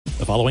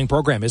following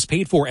program is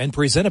paid for and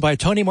presented by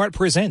Tony Mart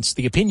Presents.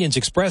 The opinions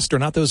expressed are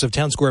not those of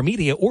Town Square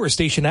Media or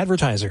station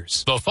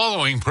advertisers. The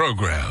following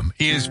program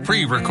is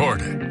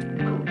pre-recorded.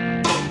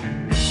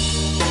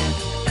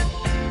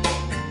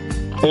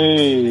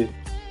 Hey,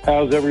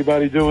 how's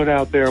everybody doing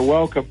out there?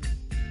 Welcome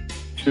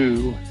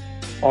to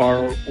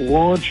our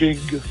launching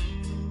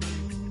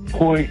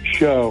point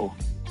show.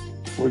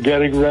 We're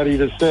getting ready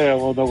to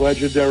sail on the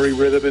legendary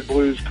Rhythm and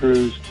Blues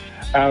Cruise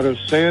out of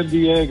San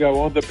Diego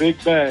on the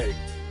Big Bay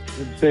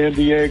in San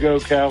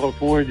Diego,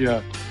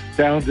 California,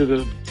 down to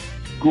the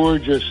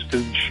gorgeous,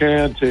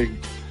 enchanting,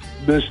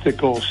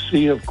 mystical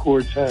Sea of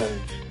Cortez,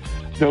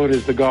 known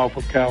as the Gulf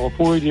of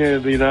California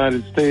in the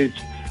United States,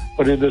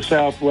 but in the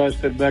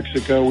Southwest in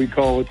Mexico, we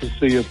call it the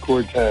Sea of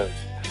Cortez.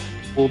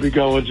 We'll be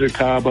going to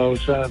Cabo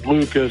San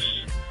Lucas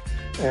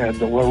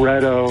and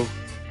Loreto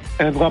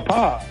and La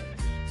Paz.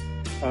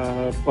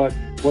 But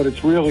what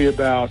it's really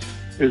about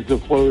is the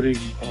floating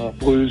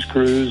blues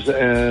cruise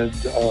and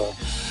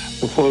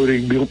the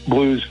floating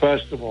blues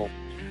festival.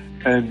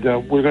 And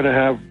we're going to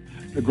have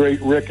the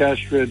great Rick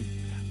Estrin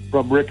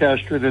from Rick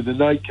Estrin and the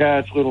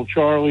Nightcats, Little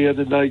Charlie and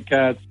the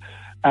Nightcats,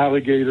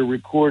 alligator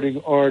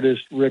recording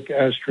artist Rick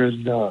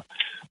Estrin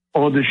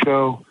on the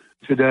show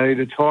today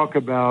to talk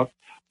about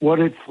what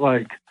it's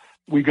like.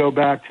 We go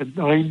back to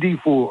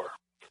 94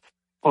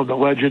 on the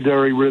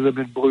legendary Rhythm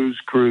and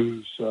Blues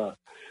Cruise.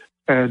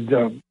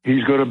 And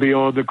he's going to be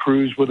on the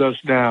cruise with us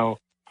now.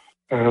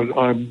 And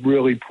I'm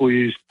really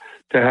pleased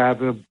to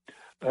have him.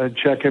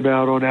 Check him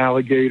out on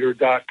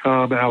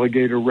alligator.com,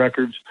 Alligator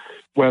Records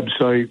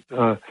website,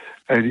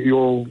 and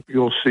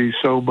you'll see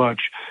so much.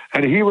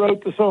 And he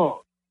wrote the song.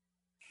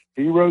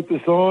 He wrote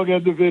the song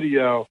and the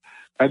video,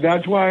 and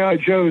that's why I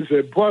chose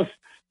him. Plus,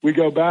 we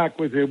go back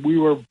with him. We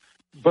were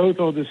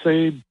both on the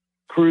same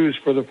cruise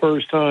for the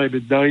first time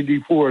in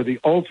 94, the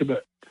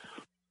ultimate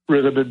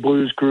Rhythm and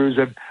Blues Cruise.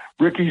 And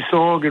Ricky's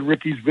song and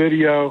Ricky's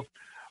video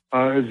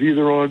is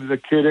either on the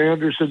Kid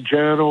Anderson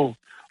channel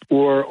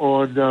or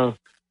on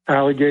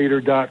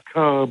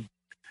alligator.com.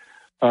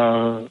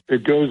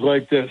 It goes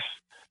like this.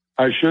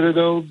 I should have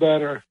known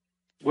better.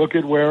 Look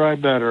at where I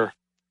met her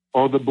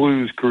on the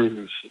Blues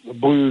Cruise, the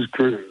Blues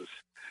Cruise.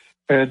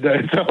 And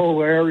it's a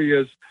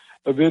hilarious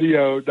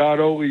video, not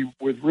only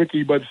with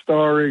Ricky, but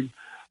starring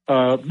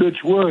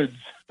Mitch Woods.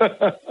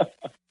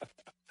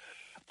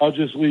 I'll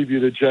just leave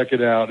you to check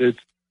it out. It's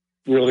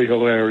really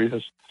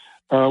hilarious.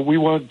 We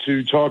want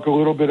to talk a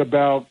little bit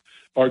about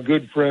our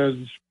good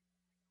friends,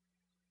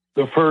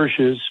 the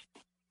Fershes,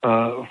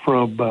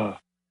 from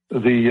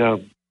the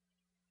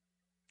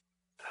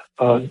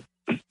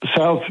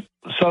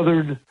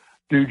southern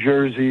New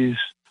Jersey's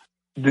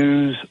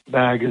news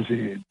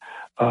magazine,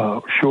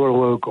 Shore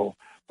Local.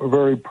 We're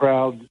very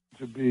proud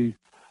to be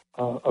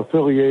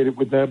affiliated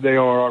with them. They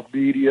are our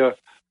media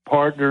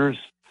partners.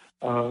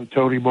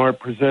 Tony Mart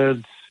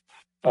Presents,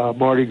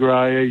 Mardi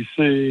Gras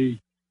AC,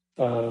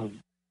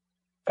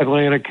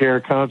 Atlantic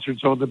Care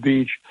Concerts on the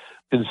Beach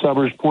in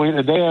Summers Point,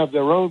 and they have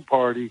their own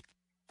party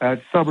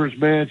at Summers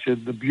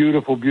Mansion, the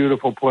beautiful,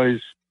 beautiful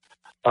place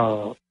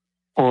on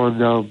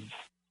the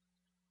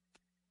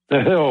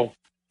hill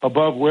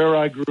above where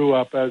I grew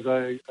up. As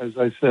I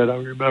said, I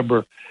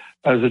remember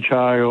as a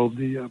child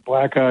the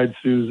Black-Eyed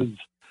Susans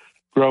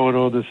growing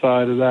on the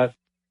side of that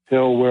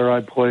hill where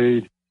I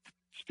played.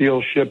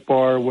 Steel Ship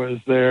Bar was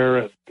there,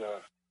 and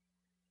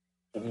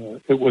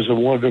it was a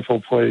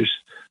wonderful place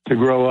to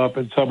grow up,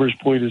 and Summers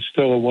Point is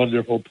still a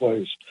wonderful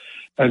place.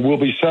 And we'll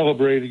be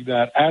celebrating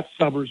that at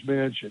Summers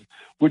Mansion,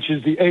 which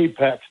is the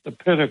apex, the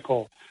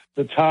pinnacle,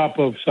 the top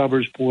of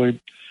Summers Point.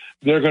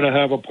 They're going to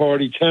have a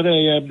party 10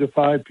 a.m. to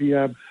 5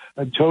 p.m.,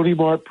 and Tony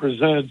Mart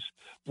Presents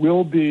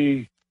will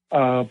be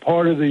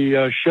part of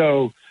the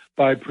show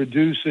by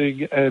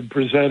producing and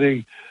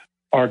presenting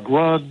our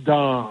grande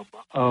dame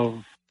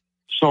of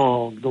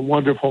song, the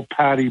wonderful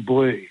Patty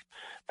Blee,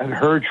 and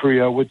her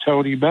trio with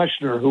Tony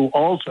Meshner, who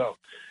also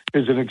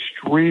is an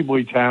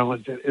extremely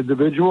talented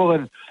individual.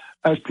 And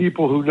as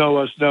people who know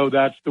us know,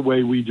 that's the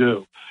way we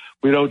do.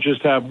 We don't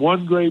just have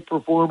one great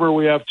performer,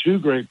 we have two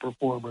great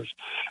performers.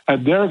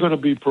 And they're going to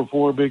be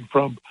performing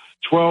from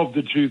 12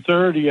 to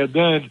 2:30. And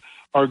then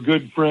our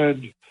good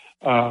friend,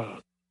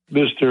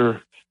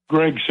 Mr.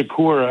 Greg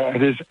Sakura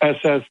and his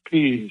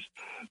SSPs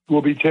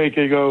will be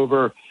taking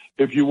over.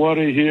 If you want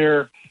to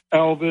hear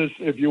Elvis,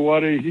 if you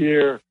want to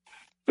hear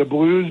the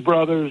Blues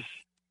Brothers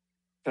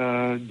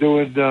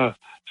doing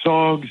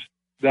songs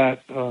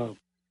that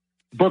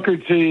Booker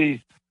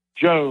T.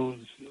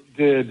 Jones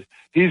did,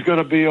 he's going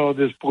to be on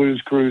this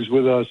blues cruise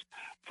with us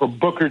from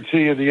Booker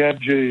T. and the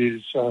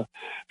MGs.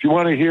 If you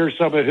want to hear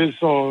some of his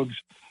songs,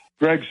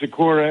 Greg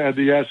Sakura and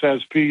the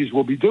SSPs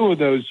will be doing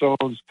those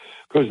songs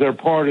because they're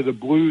part of the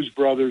Blues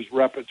Brothers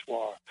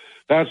repertoire.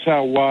 That's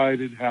how wide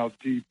and how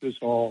deep this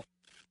all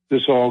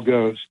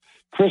goes.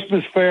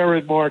 Christmas Fair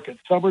and Market,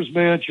 Summers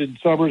Mansion,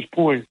 Summers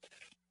Point,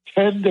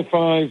 10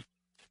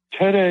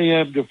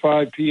 a.m. to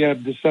 5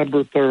 p.m.,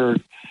 December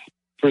 3rd,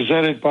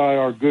 presented by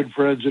our good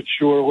friends at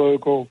Shore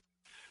Local.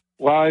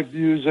 Live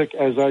music,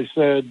 as I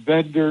said,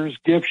 vendors,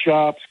 gift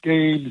shops,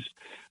 games,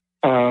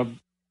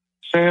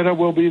 Santa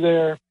will be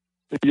there.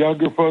 The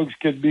younger folks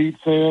can meet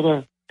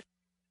Santa,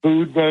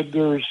 food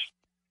vendors,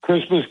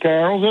 Christmas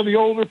carols, and the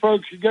older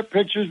folks can get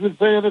pictures with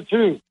Santa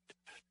too.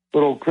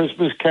 Little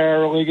Christmas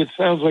caroling. It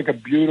sounds like a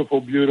beautiful,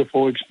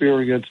 beautiful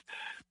experience.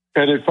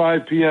 And at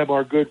 5 p.m.,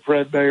 our good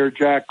friend Mayor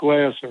Jack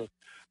Glasser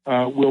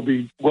will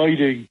be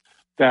lighting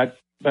that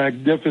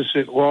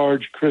magnificent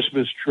large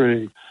Christmas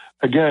tree.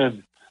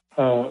 Again,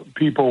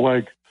 people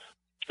like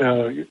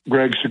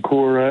Greg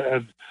Sikora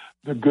and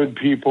the good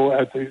people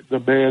at the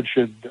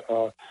mansion,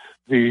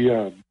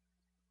 the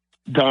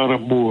Donna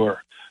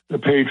Moore, the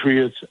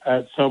Patriots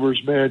at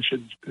Summers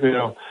Mansion,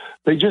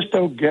 they just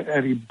don't get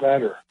any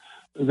better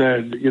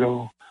than,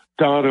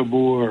 Donna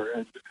Moore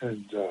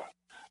and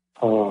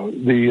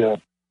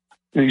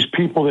these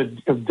people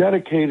that have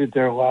dedicated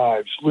their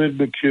lives, Lynn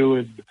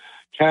McEwen,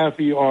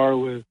 Kathy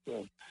Arlith,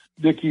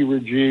 Nikki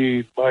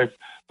Regine,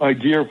 my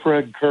dear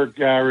friend Kirk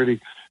Garrity.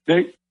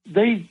 They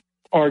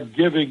are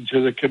giving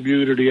to the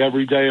community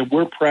every day, and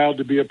we're proud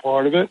to be a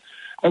part of it.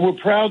 And we're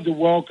proud to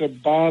welcome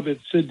Bob and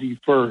Cindy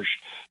Firsch,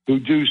 who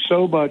do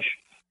so much,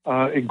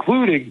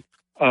 including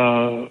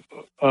Bobby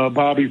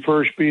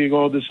Firsch being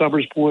on the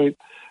Summers Point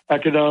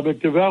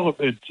Economic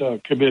Development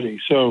Committee.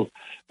 So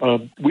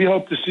we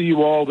hope to see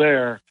you all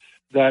there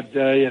that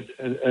day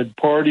and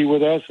party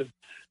with us and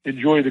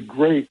enjoy the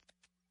great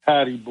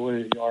Patty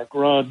Blee, our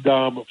grande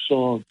dame of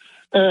song,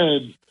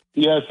 and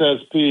the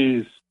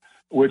SSPs,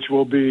 which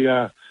will be,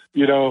 a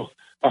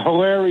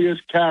hilarious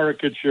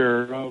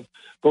caricature of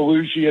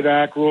Belushi and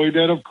Aykroyd,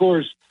 and of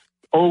course,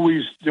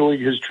 always doing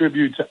his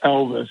tribute to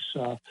Elvis,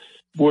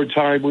 more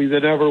timely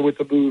than ever with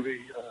the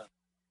movie.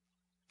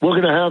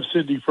 We're going to have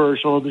Cindy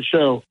Firsch on the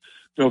show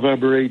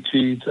November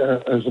 18th,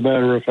 as a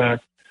matter of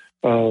fact,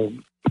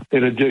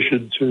 in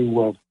addition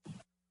to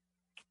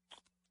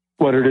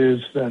what it is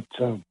that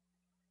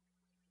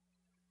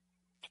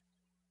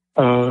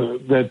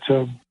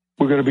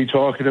we're going to be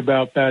talking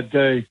about that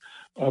day,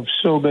 of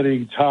so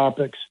many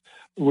topics.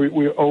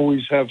 We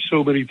always have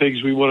so many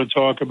things we want to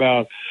talk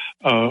about.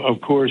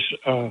 Of course,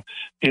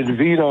 in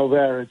vino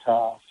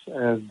veritas,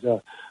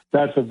 and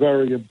that's a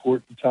very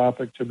important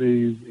topic to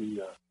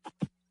me.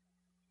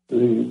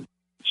 The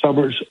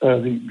Summers,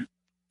 the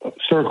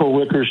Circle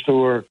Liquor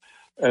Store.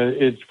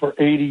 It's for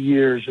 80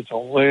 years. It's a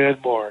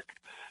landmark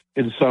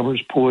in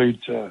Summers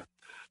Point.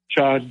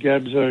 John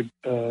Gemza,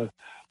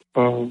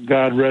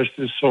 God rest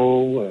his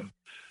soul.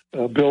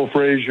 Bill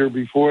Frazier.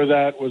 Before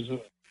that was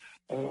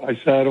I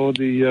sat on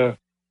the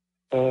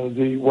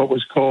what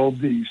was called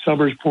the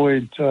Summers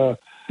Point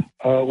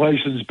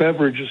Licensed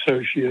Beverage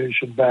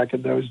Association back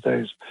in those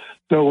days.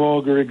 No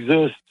longer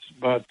exists,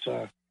 but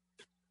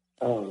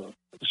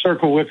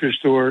Circle Liquor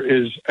Store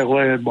is a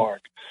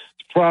landmark.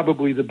 It's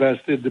probably the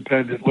best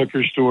independent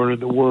liquor store in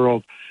the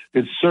world.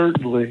 It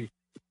certainly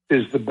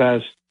is the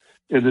best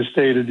in the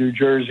state of New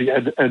Jersey.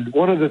 And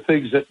one of the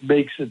things that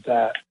makes it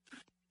that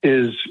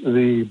is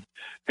the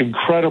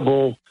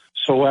incredible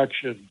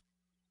selection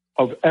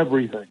of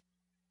everything.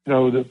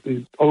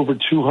 The over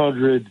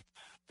 200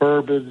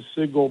 bourbons,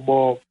 single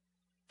malt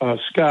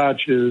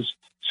scotches,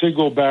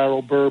 single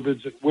barrel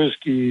bourbons and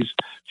whiskeys,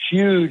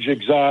 huge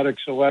exotic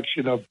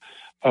selection of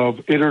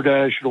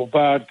international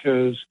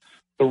vodkas,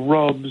 the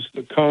rums,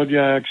 the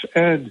cognacs,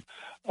 and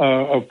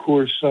of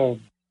course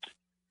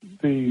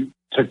the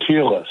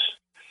tequilas.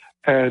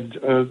 And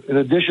in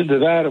addition to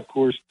that, of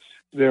course,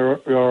 there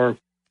are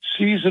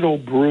seasonal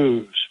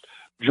brews.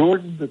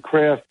 Jordan, the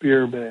craft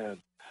beer man,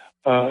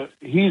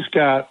 he's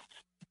got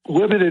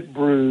limited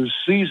brews,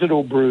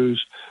 seasonal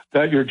brews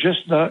that you're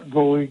just not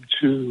going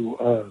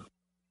to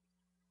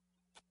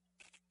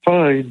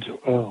find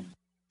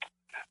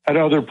at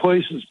other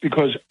places,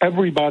 because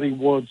everybody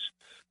wants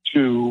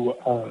to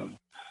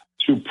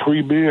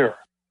premiere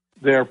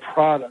their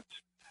product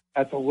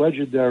at the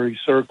legendary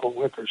Circle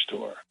Liquor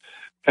Store.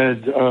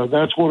 And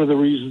that's one of the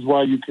reasons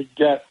why you can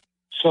get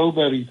so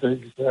many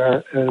things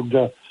there,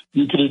 and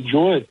you can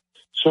enjoy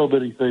so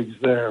many things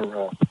there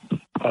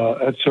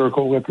at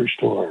Circle Liquor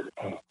Store.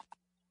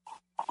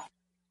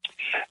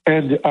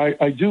 And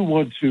I do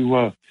want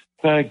to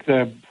thank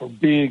them for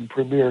being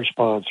premier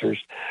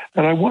sponsors.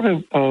 And I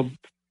want to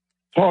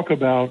talk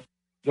about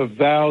the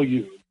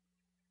value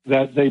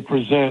that they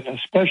present,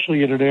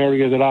 especially in an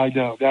area that I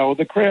know. Now, on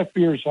the craft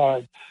beer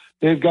side,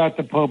 they've got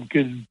the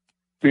pumpkin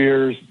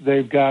beers.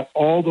 They've got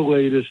all the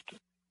latest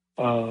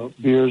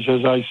beers,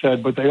 as I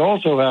said, but they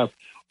also have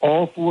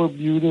all 4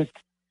 Munich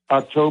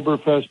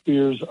Oktoberfest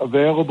beers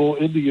available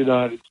in the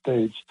United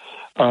States.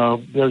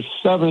 There's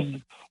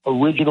 7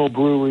 original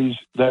breweries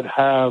that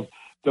have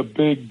the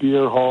big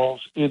beer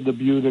halls in the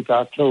Munich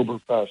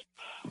Oktoberfest,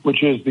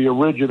 which is the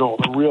original,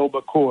 the real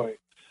McCoy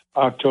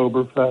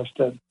Oktoberfest.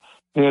 And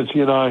Nancy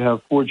and I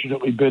have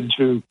fortunately been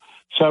to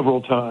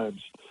several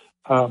times.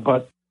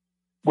 But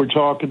we're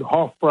talking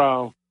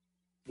Hofbrau,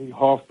 the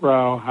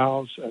Hofbrau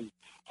House, and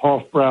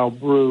Hofbrau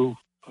Brew,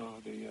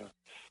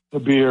 the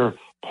beer,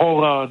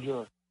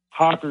 Polander,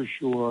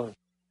 Hockershore,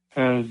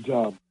 and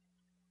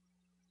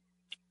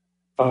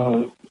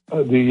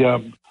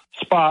the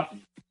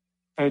Spaten.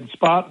 And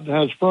Spaten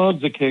has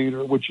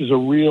Franzikaner, which is a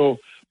real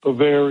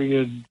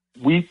Bavarian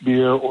wheat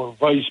beer, or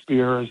Weiss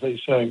beer, as they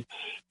say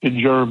in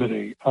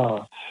Germany.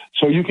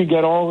 So you can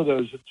get all of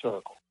those at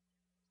Circle.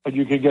 And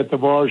you can get the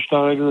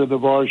Warsteiner and the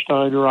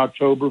Warsteiner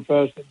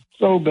Oktoberfest, and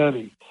so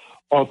many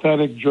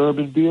authentic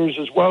German beers,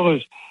 as well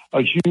as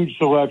a huge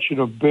selection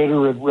of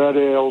bitter and red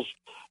ales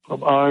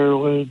from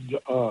Ireland.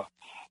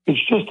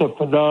 It's just a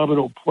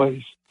phenomenal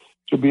place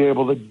to be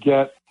able to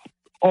get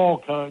all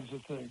kinds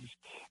of things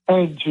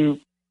and to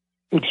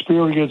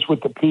experience with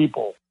the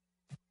people.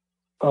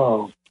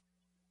 The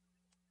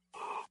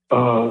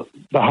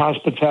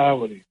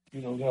hospitality,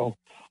 they'll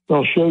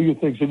show you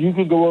things, and you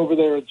can go over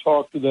there and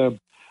talk to them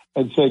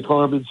and say,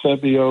 Carmen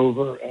sent me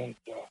over, and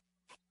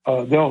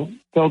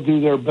they'll do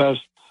their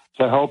best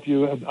to help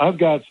you. And I've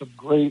got some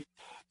great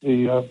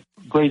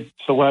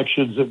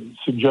selections and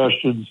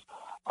suggestions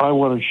I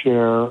want to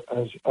share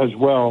as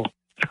well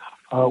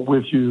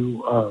with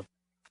you.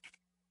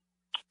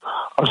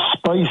 A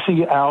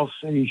spicy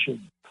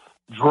Alsatian,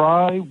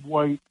 dry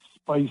white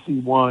spicy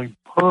wine,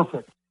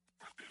 perfect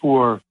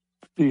for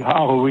the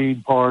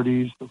Halloween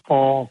parties, the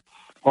fall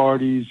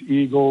parties,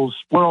 Eagles,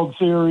 World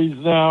Series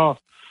now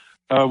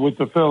with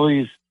the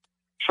Phillies.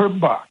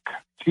 Trimbach,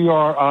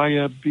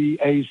 Trimbach.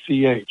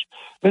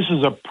 This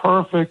is a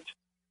perfect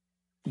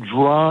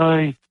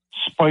dry,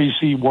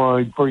 spicy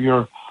wine for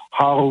your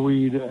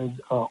Halloween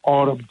and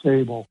autumn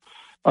table.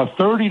 A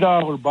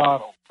 $30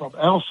 bottle from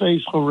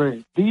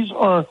Alsace-Lorraine. These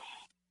are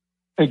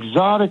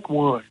exotic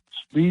wines.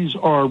 These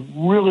are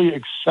really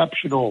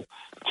exceptional,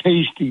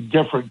 tasty,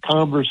 different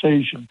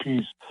conversation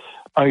piece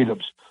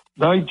items.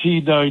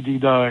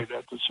 $19.99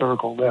 at the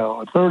Circle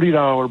now, a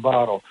 $30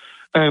 bottle.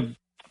 And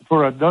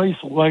for a nice,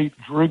 light,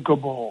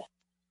 drinkable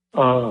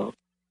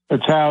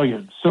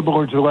Italian,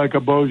 similar to like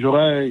a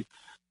Beaujolais,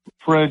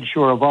 French,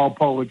 or a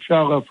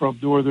Valpolicella from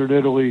northern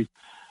Italy,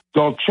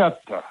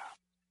 dolcetta.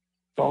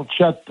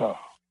 Dolcetta.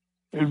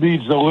 It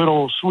means the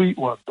little sweet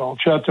one,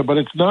 dolcetta, but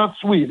it's not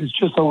sweet. It's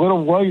just a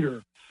little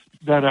lighter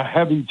than a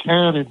heavy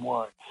tannin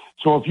wine.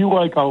 So if you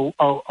like a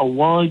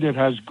wine that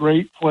has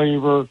great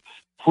flavor,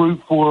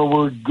 fruit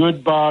forward,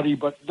 good body,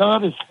 but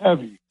not as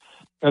heavy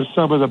as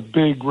some of the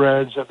big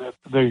reds and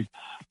the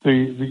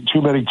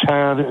too many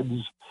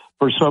tannins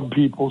for some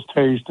people's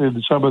taste,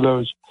 and some of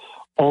those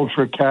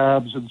ultra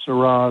cabs and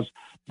syrahs,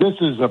 this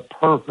is a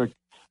perfect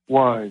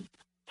wine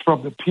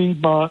from the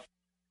Piedmont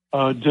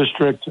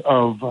district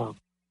of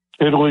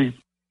Italy,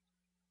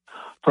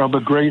 from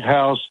a great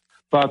house,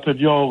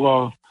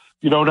 Vatignolo.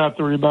 You don't have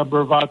to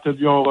remember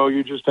Vatignolo,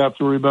 you just have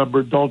to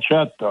remember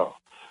Dolcetto,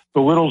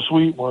 the little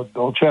sweet one,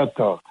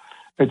 Dolcetto.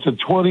 It's a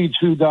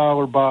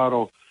 $22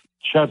 bottle.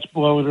 Chet's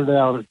blowing it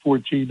out at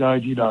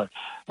 $14.99.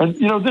 And,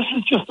 this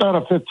is just not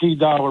a $15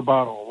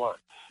 bottle of wine.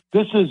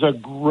 This is a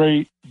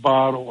great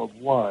bottle of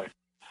wine.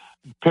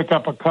 Pick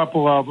up a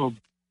couple of them,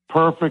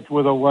 perfect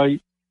with a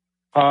light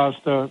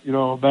pasta,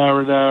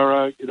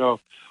 marinara,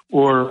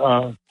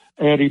 or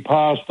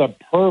antipasta,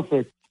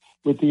 perfect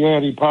with the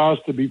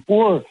antipasta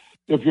before.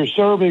 If you're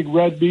serving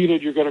red meat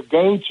and you're going to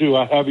go to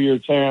a heavier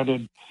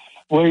tannin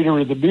later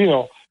in the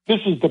meal,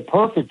 this is the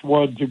perfect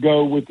one to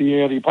go with the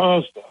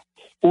antipasta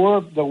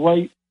or the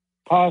light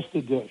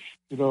pasta dish,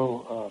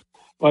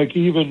 like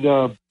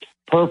even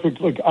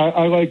perfect. Look,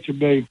 I like to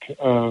make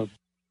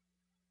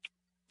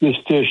this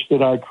dish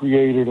that I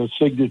created, a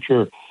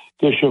signature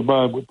dish of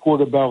mine with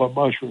portobello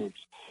mushrooms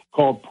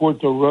called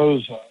Porto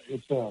Rosa.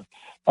 It's a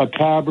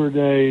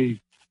Cabernet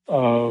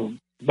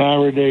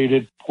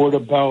marinated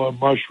portobello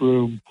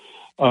mushroom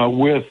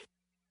with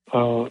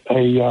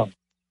a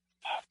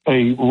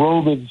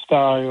Roman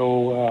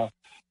style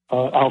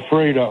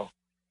Alfredo.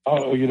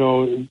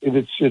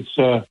 It's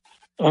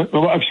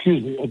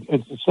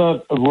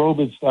not a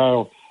Roman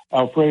style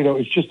Alfredo.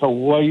 It's just a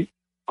light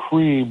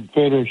cream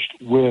finished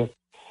with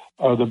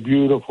the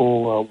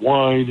beautiful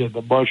wine and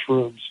the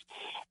mushrooms,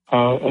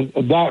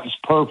 and that is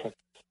perfect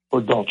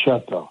for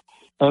Dolcetto.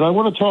 And I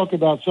want to talk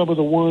about some of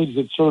the wines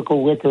that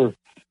Circle Liquor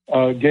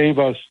gave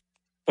us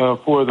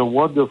for the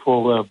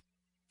wonderful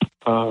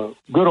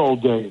good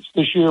old days.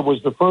 This year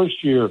was the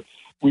first year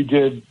we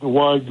did the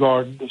wine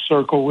garden, the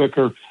Circle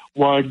Liquor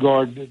wine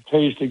garden and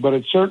tasting, but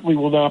it certainly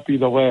will not be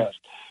the last.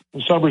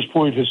 The Summers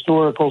Point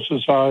Historical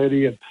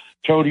Society and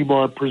Tony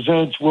Mart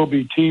Presents will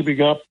be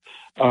teaming up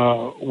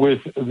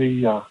with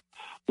the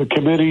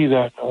committee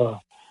that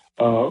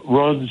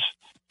runs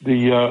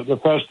the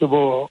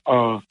festival,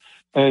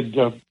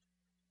 and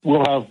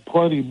we'll have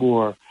plenty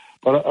more.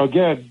 But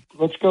again,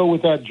 let's go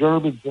with that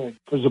German thing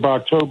because of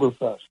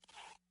Oktoberfest.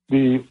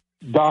 The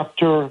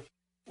Dr.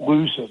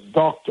 Lucen,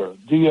 Doctor,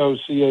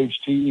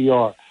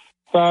 Dochter,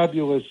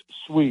 fabulous,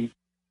 sweet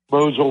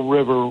Mosel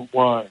River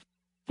wine.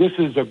 This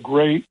is a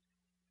great,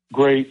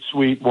 great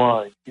sweet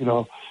wine.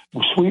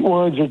 Sweet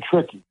wines are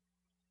tricky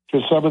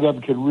because some of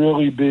them can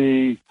really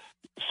be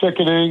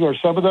sickening, or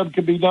some of them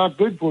can be not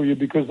good for you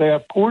because they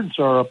have corn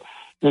syrup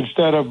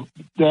instead of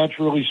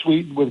naturally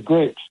sweetened with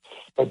grapes.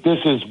 But this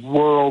is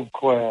world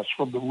class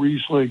from the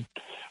Riesling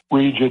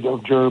region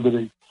of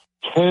Germany.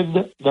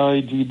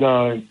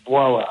 $10.99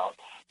 blowout.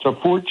 It's a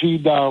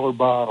 $14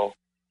 bottle,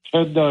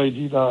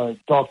 $10.99.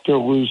 Dr.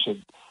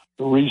 Lucen,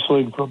 the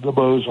Riesling from the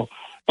Mosel.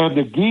 And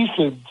the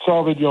Gießen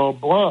Sauvignon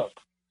Blanc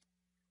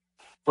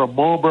from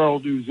Marlborough,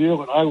 New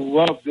Zealand. I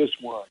love this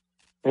wine.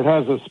 It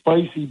has a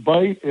spicy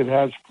bite. It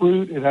has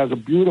fruit. It has a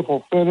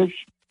beautiful finish.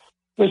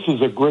 This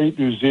is a great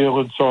New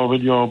Zealand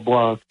Sauvignon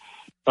Blanc.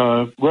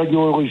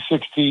 Regularly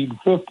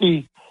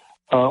 $16.50,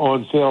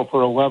 on sale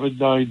for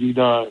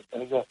 $11.99.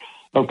 And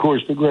of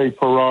course, the great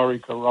Ferrari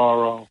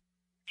Carraro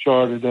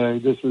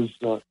Chardonnay. This is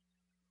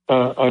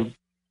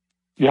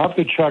you have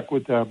to check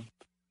with them.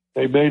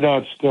 They may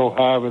not still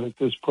have it at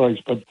this price,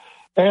 but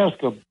ask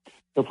them.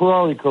 The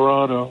Ferrari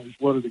Carraro is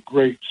one of the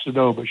great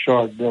Sonoma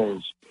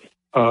Chardonnays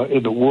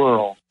in the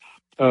world.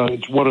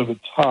 It's one of the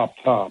top.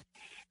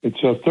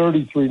 It's a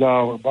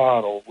 $33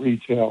 bottle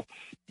retail.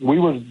 We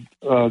were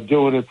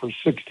doing it for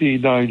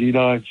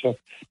 $16.99. So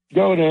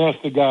go and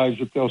ask the guys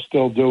if they'll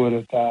still do it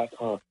at that.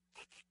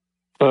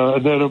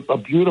 And then a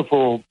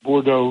beautiful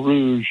Bordeaux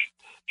Rouge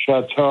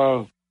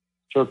Chateau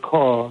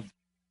Turcot,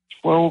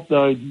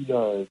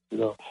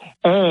 $12.99.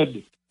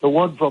 And the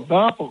one from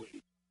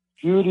Napoli,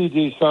 Judy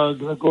di San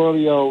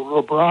Gregorio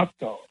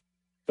Robrato.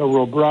 The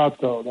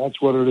Robrato, that's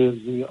what it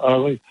is. The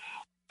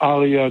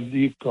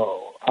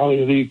Alianico.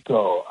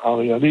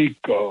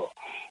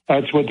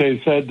 That's what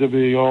they said to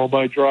me, all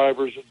my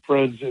drivers and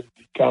friends in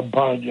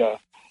Campania.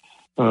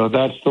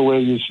 That's the way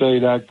you say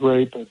that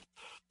grape. And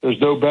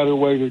there's no better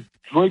way to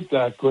drink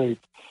that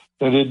grape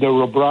than in the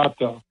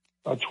Robrato,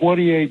 a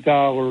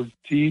 $28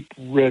 deep,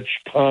 rich,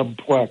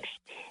 complex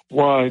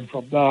wine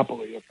from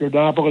Napoli. If you're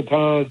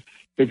Napolitan,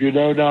 if you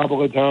know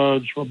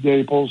Napolitans from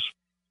Naples,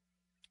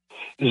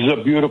 this is a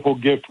beautiful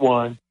gift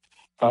wine,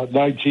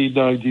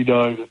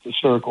 $19.99 at the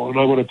Circle. And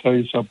I want to tell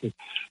you something.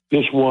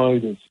 This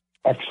wine is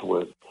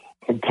excellent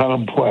and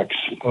complex,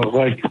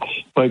 like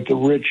the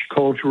rich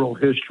cultural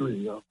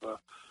history of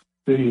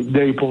the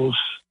Naples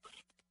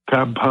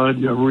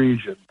Campania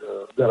region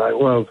that I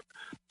love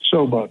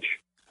so much.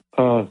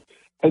 I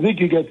think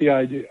you get the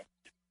idea.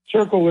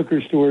 Circle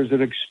Liquor Store is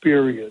an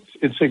experience.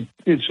 It's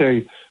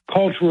a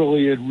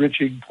culturally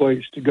enriching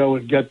place to go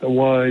and get the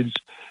wines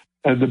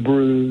and the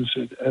brews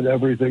and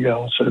everything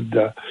else. And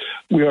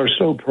we are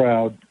so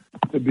proud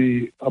to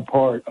be a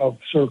part of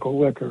Circle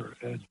Liquor.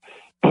 And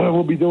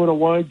we'll be doing a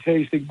wine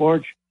tasting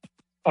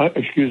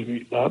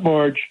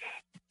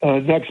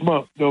next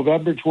month,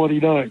 November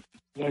 29th.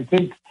 I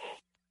think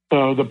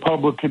the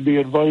public can be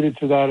invited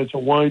to that. It's a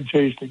wine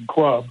tasting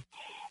club.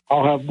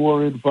 I'll have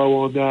more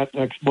info on that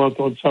next month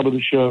on some of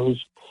the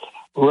shows.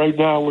 Right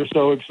now, we're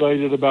so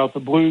excited about the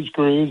Blues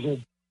Cruise,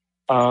 and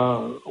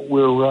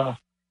we're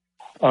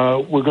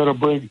going to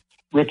bring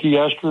Ricky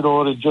Estrin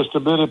on in just a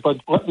minute.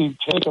 But let me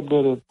take a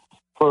minute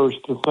first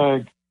to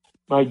thank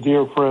my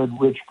dear friend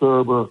Rich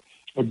Gerber,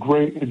 a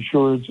great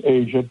insurance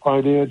agent,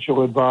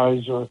 financial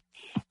advisor,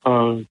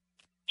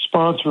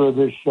 sponsor of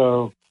this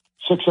show,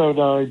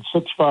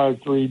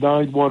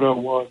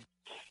 609-653-9101.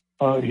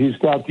 He's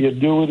got the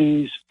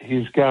annuities.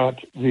 He's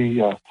got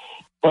the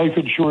life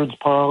insurance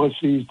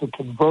policies, the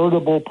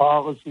convertible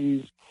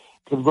policies,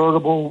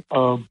 convertible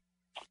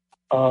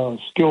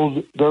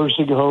skilled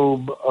nursing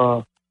home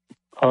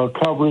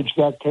coverage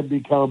that can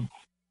become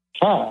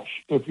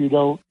cash if you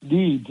don't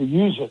need to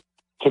use it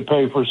to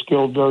pay for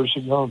skilled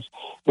nursing homes.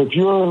 If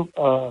you're,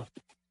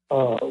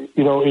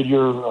 in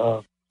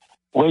your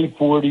late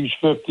 40s,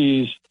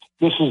 50s,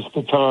 this is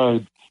the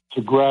time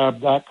to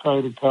grab that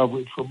kind of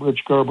coverage from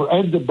Rich Gerber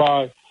and to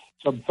buy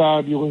some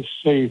fabulous,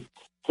 safe,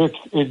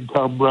 fixed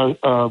income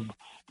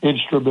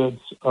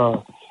instruments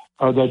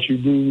that you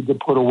need to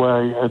put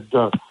away.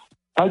 And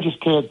I just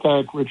can't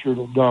thank Richard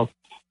enough.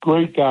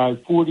 Great guy,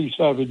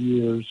 47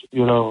 years,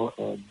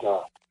 and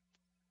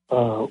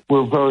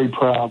we're very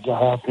proud to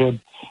have him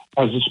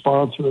as a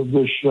sponsor of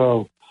this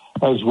show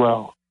as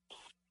well.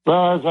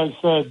 Well, as I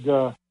said,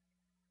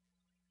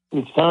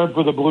 it's time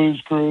for the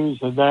Blues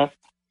Cruise, and that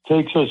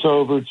takes us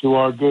over to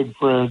our good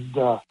friend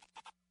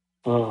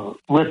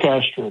Rick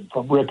Estrin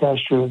from Rick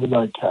Estrin and the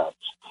Nightcaps.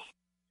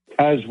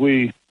 As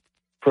we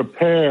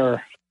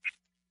prepare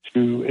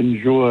to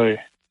enjoy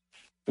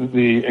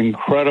the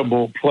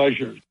incredible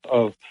pleasure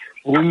of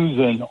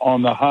bluesing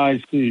on the high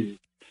seas,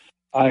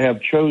 I have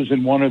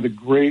chosen one of the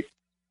greatest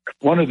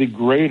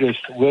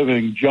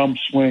living jump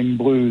swing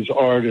blues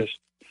artists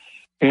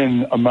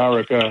in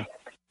America,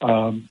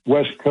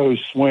 West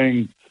Coast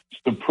swing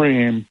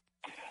supreme,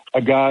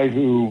 a guy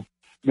who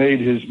made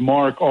his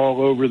mark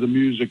all over the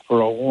music for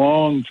a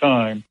long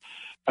time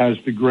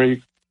as the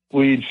great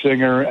lead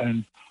singer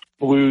and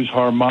blues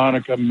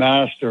harmonica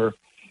master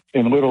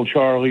in Little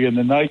Charlie and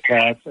the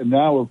Nightcaps, and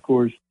now, of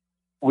course,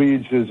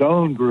 leads his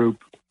own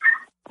group,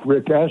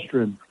 Rick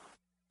Estrin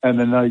and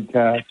the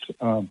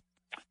Nightcaps,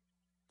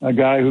 a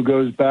guy who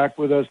goes back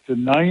with us to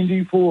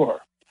 94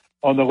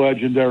 on the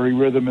legendary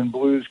Rhythm and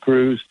Blues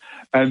Cruise.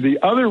 And the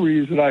other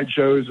reason I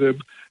chose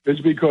him is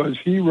because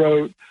he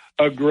wrote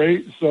a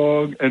great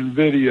song and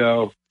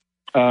video,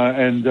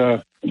 and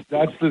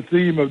that's the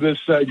theme of this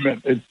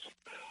segment. It's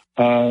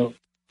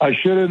I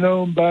should have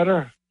known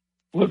better.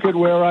 Look at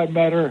where I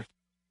met her.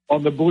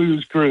 on the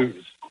blues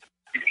cruise.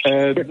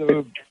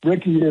 And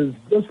Ricky is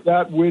just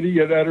that witty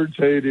and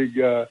entertaining.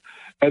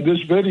 And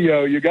this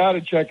video, you got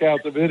to check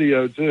out the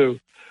video, too.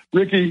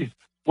 Ricky,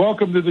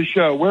 welcome to the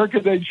show. Where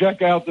can they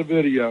check out the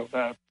video,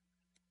 man?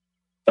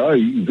 Oh,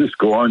 you can just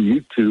go on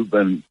YouTube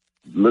and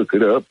look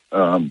it up.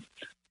 I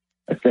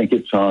think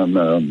it's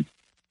on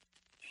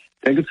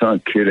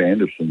Kid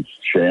Anderson's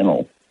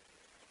channel.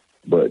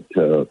 But,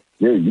 yeah,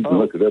 you can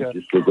look it up.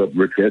 Just look up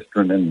Rick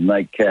Estrin and the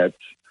Nightcats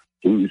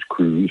Blues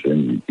Cruise,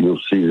 and you'll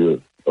see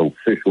the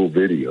official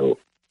video.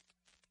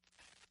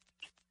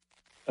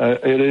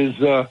 It is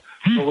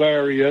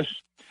hilarious.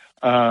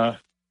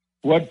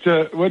 What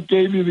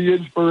gave you the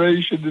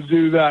inspiration to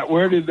do that?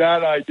 Where did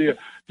that idea?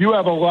 You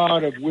have a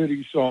lot of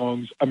witty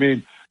songs. I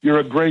mean, you're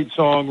a great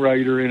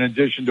songwriter in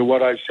addition to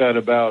what I said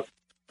about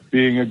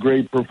being a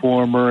great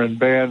performer and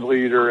band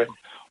leader and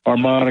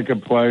harmonica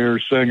player,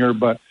 singer,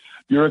 but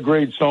you're a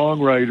great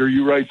songwriter.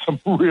 You write some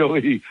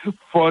really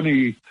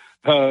funny,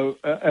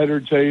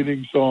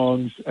 entertaining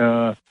songs.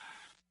 How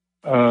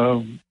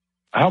long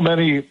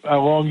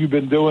you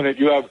been doing it?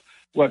 You have,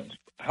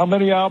 how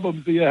many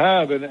albums do you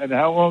have, and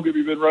how long have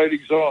you been writing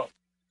songs?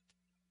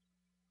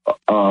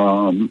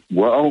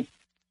 Well,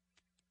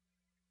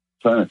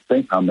 trying to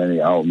think how many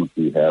albums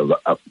we have.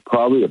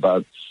 Probably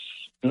about,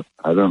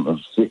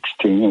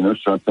 16 or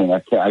something.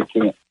 I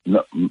can't,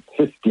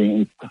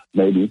 15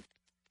 maybe.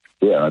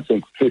 Yeah, I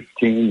think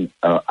 15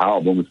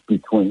 albums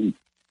between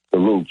the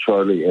Little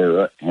Charlie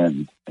era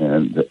and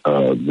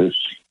this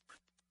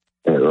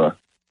era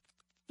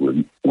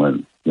when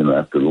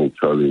after Little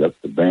Charlie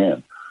left the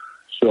band.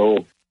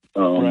 So,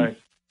 right.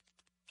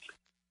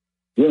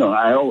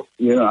 I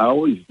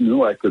always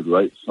knew I could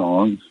write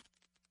songs,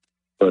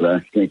 but I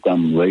think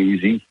I'm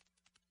lazy.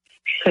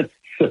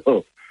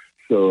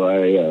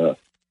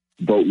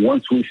 But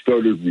once we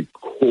started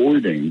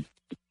recording,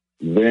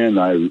 then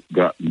I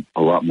got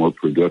a lot more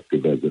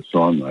productive as a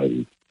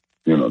songwriter.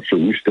 So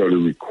we started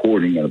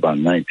recording in about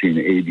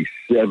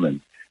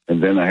 1987,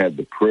 and then I had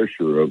the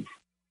pressure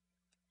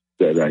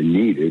that I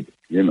needed,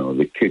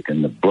 the kick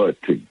in the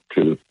butt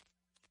to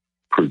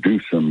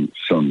produce some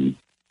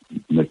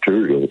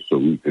material so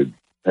we could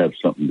have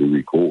something to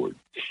record.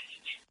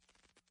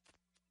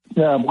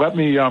 Yeah, let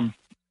me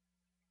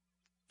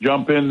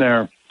jump in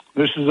there.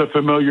 This is a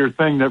familiar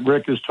thing that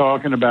Rick is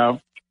talking about,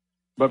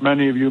 but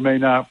many of you may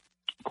not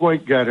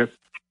quite get it.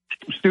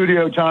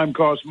 Studio time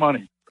costs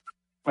money.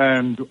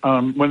 And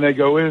when they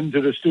go into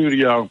the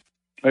studio,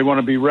 they want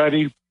to be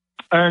ready,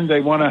 and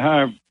they want to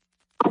have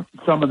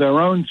some of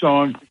their own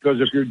songs, because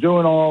if you're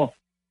doing all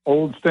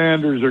old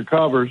standards or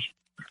covers,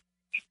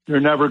 you're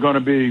never going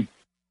to be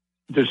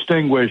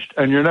distinguished,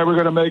 and you're never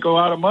going to make a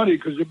lot of money,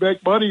 because you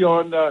make money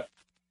on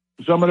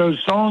some of those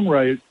song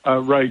rights.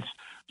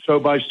 So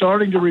by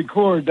starting to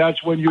record,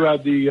 that's when you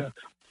have the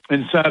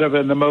incentive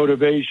and the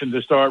motivation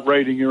to start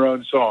writing your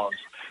own songs.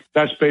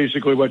 That's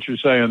basically what you're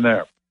saying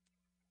there.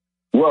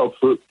 Well,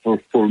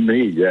 for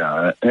me,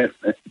 yeah,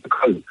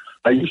 because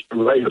I used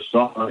to write a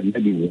song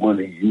maybe one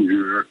a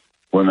year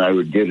when I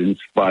would get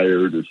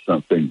inspired or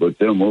something. But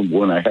then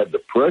when I had the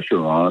pressure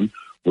on,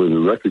 where the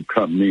record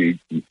company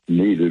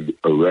needed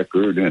a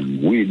record,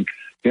 and we,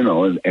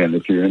 and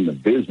if you're in the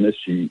business,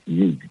 you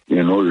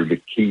in order to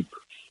keep,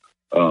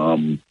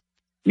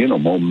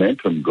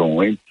 momentum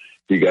going,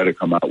 you got to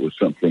come out with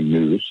something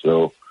new.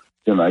 So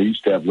then I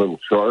used to have Little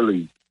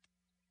Charlie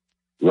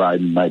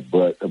riding my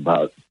butt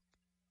about,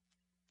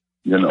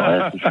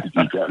 after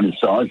you got any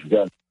songs,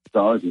 but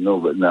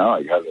now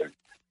I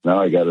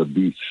gotta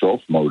be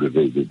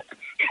self-motivated.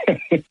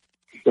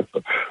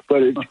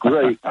 But it's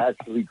great,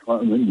 actually,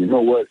 Carmen. You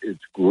know what?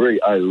 It's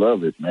great. I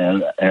love it,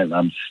 man. And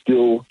I'm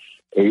still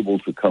able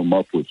to come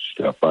up with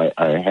stuff. I'm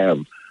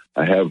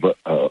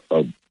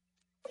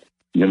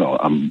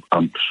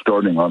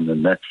starting on the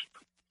next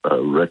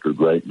record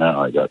right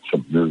now. I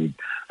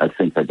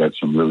think I got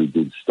some really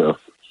good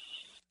stuff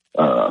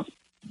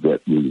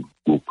that we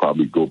will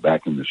probably go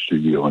back in the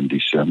studio in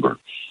December.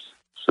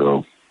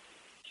 So,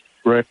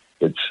 right.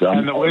 And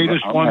the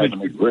latest one,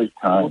 having a great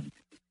time.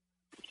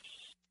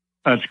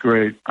 That's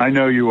great. I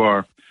know you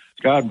are.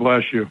 God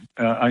bless you.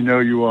 I know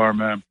you are,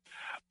 man.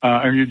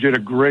 And you did a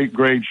great,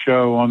 great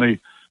show on the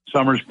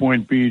Summers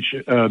Point Beach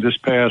this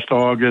past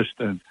August,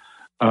 and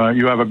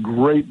you have a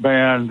great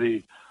band.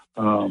 The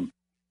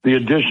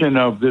addition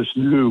of this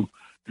new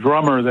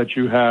drummer that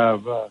you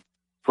have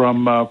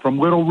from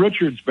Little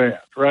Richard's band,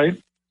 right?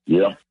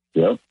 Yep.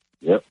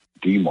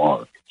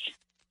 D-Mark.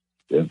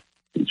 Yeah,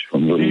 he's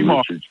from Little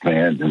Richard's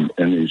band,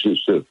 and he's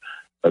just a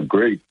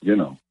great,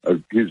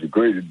 he's a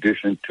great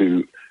addition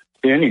to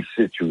any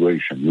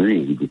situation,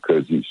 really,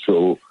 because he's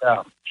so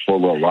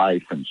full of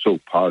life and so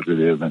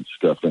positive and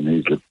stuff, and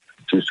he's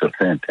just a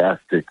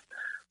fantastic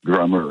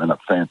drummer and a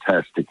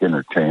fantastic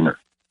entertainer.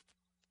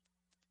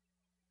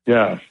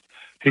 Yeah,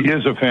 he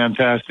is a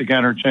fantastic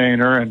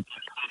entertainer, and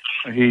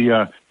he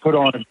put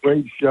on a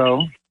great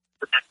show,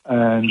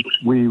 and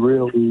we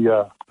really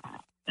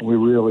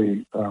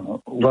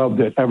loved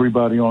it.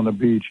 Everybody on the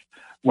beach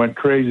went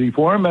crazy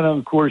for him, and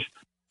of course,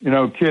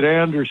 Kid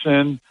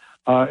Anderson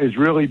is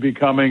really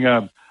becoming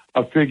a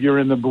figure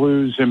in the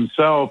blues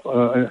himself,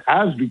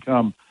 has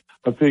become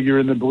a figure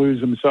in the blues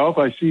himself.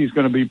 I see he's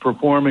going to be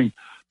performing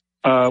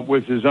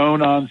with his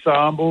own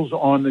ensembles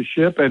on the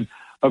ship. And,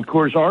 of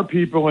course, our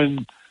people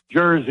in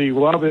Jersey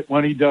love it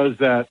when he does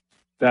that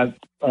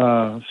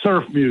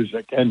surf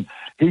music. And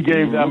he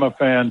gave them a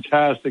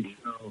fantastic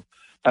show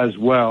as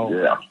well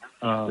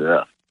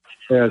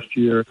last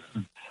year.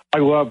 I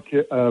love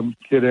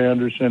Kid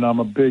Anderson. I'm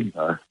a big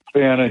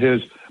fan of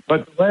his.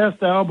 But the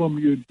last album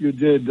you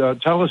did,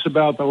 tell us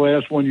about the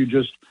last one you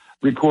just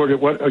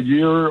recorded, a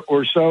year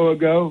or so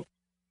ago?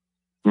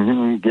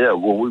 Mm-hmm. Yeah,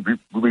 well,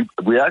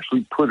 we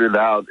actually put it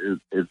out.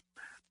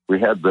 We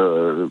had it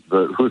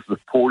was the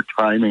poor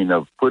timing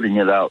of putting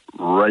it out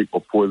right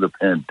before the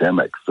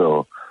pandemic.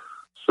 So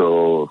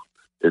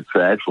it's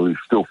actually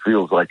still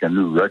feels like a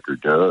new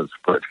record to us.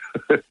 But,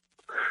 it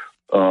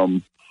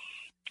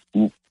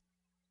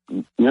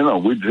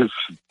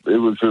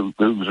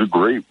was a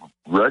great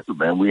record,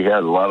 man. We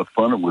had a lot of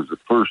fun. It was the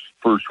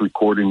first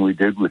recording we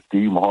did with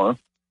D-Mar.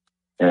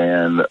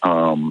 And,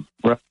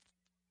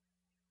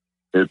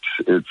 it's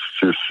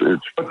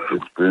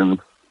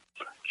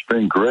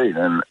been great.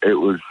 And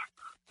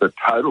the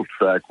title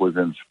track was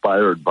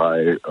inspired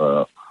by,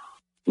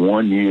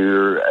 1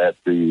 year at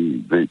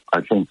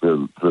I think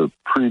the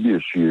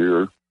previous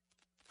year,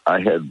 I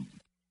had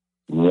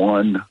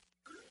one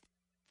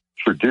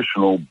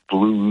traditional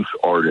blues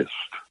artist.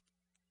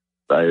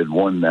 I had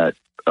won that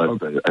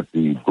at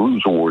the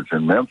Blues Awards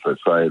in Memphis.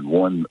 I had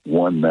won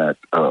that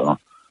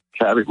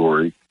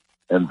category.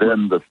 And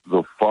then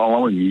the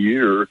following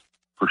year,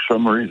 for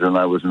some reason,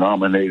 I was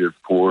nominated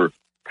for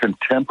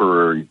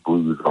contemporary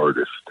blues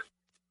artist.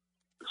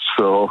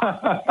 So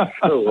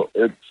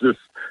it's just,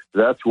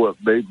 that's what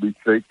made me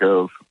think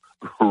of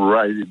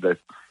writing that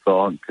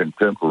song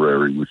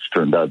Contemporary, which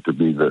turned out to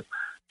be the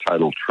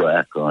title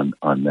track on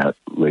that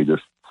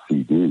latest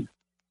CD.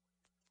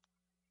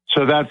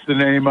 So that's the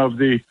name of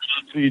the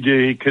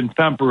CD,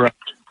 Contemporary.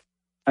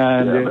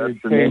 And that's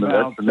the name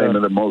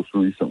of the most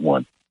recent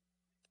one.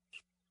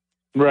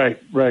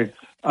 Right.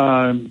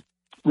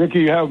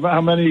 Ricky,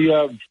 how many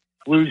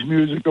blues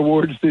music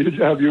awards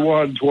have you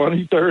won?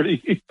 20,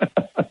 30?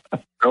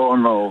 Oh,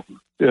 no,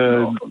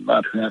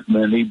 not that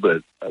many,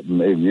 but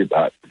maybe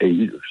about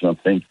 8 or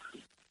something.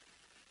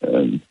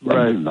 And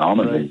I've been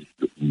nominated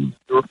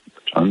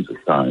tons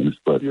of times,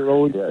 but I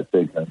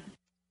think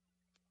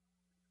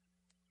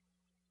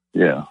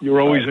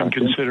you're always in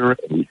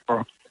consideration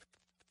for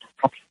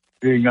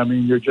being. I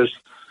mean, you're just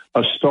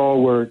a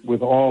stalwart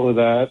with all of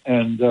that,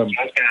 and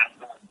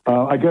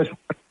I guess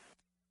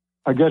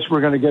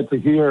we're going to get to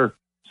hear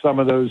some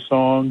of those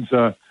songs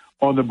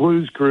on the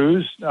Blues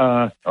Cruise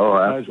as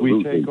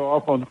we take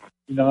off on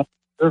the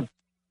 29th.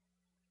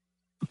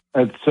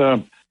 It's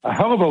a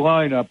hell of a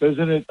lineup,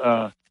 isn't it?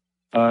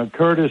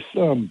 Curtis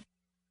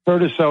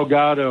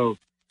Salgado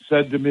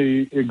said to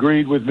me,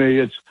 agreed with me,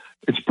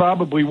 it's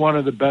probably one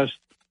of the best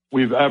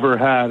we've ever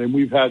had, and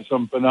we've had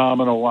some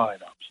phenomenal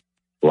lineups.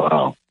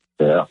 Wow.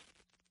 Yeah.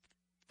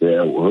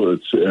 Yeah, well,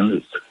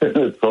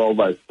 it's all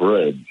by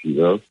threads, you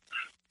know.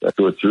 That's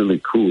what's really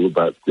cool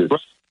about this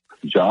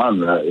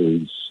genre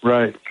is,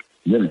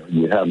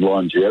 you have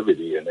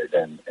longevity in it,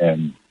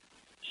 and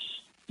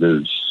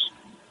there's,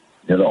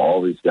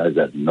 all these guys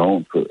I've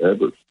known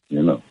forever,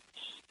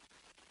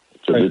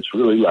 So it's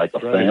really like a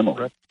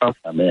family. I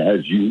mean,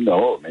 as you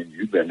know,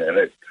 you've been in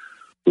it.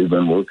 We've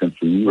been working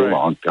for you a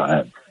long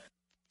time.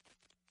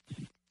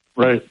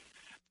 Right.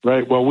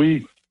 Well,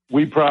 we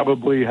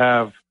probably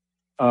have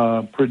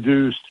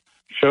produced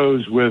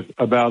shows with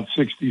about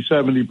 60,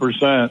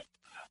 70%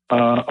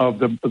 of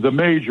the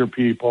major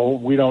people.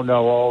 We don't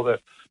know all the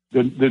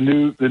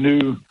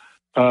new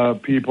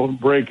people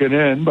breaking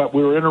in, but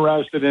we were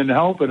interested in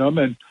helping them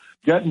and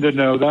getting to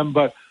know them.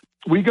 But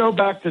we go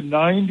back to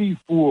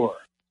 94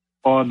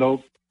 on the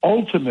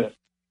ultimate,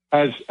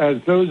 as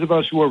those of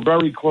us who are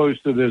very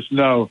close to this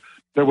know,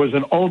 there was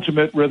an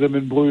ultimate rhythm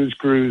and blues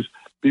cruise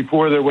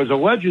before there was a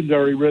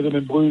legendary rhythm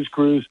and blues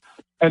cruise.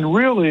 And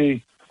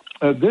really,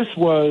 this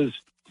was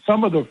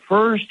some of the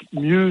first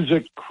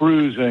music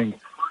cruising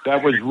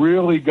that was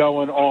really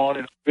going on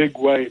in a big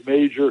way,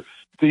 major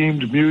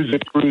themed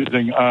music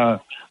cruising.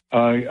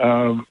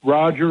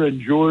 Roger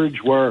and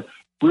George were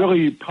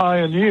really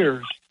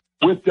pioneers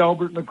with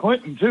Delbert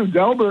McClinton, too.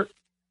 Delbert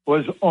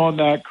was on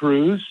that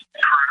cruise.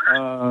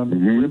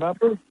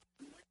 Remember?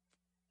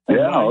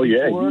 Yeah,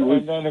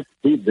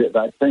 he did.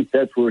 I think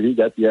that's where he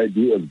got the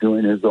idea of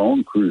doing his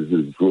own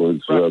cruises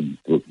was,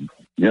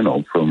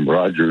 from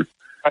Roger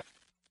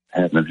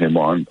having him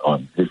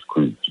on his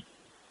cruise.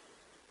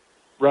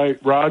 Right,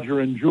 Roger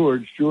and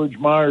George. George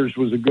Myers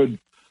was a good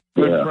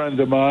friend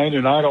of mine,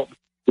 and I don't.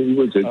 He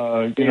was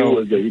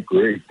a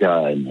great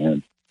guy,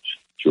 man.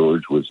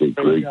 George was a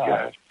great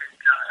guy.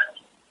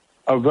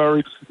 A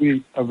very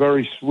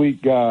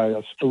sweet guy.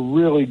 A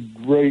really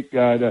great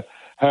guy to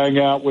hang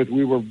out with.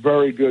 We were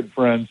very good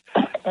friends,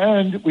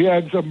 and we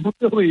had some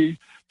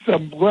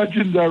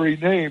legendary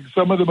names.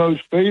 Some of the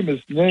most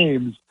famous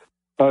names: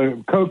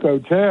 Coco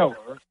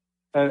Taylor,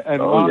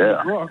 and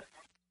Lonnie Brooks.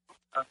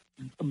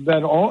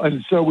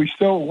 And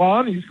so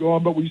Lonnie's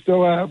gone, but we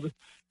still have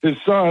his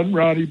son,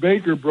 Ronnie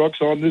Baker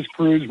Brooks, on this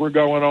cruise we're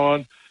going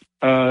on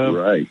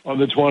on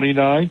the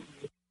 29th.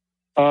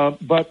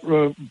 But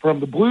from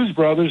the Blues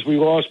Brothers, we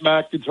lost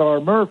Mac Guitar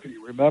Murphy.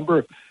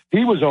 Remember,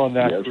 he was on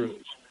that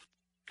cruise.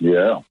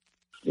 Yeah,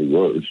 he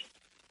was.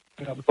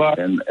 But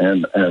and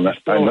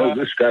I know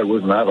this guy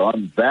was not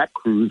on that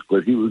cruise,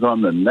 but he was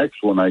on the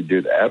next one I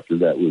did after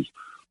that was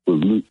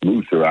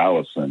Luther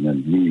Allison,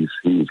 and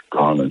he's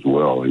gone as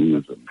well. He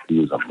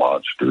was a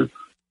monster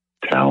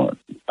talent.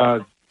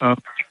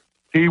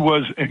 He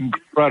was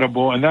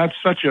incredible, and that's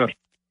such a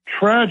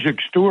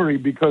tragic story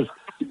because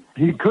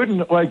he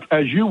couldn't, like,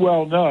 as you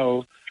well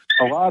know,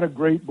 a lot of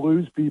great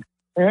blues people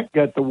can't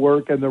get the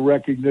work and the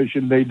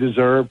recognition they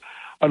deserve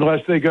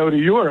unless they go to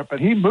Europe. And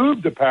he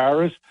moved to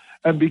Paris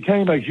and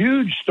became a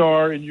huge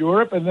star in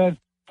Europe, and then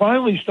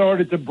finally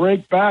started to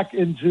break back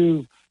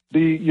into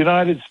the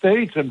United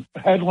States and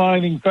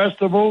headlining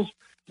festivals.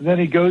 And then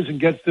he goes and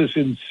gets this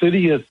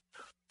insidious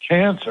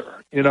cancer.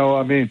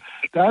 I mean,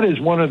 that is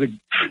one of the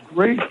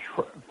great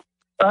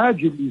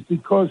tragedies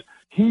because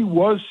he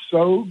was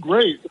so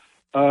great.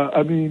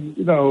 And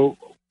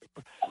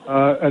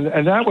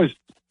that was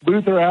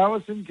Luther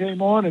Allison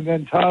came on, and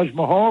then Taj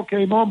Mahal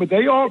came on, but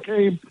they all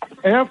came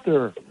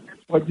after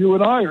what you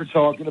and I are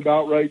talking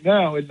about right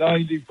now in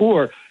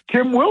 '94.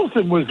 Kim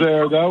Wilson was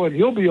there, though, and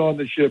he'll be on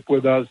the ship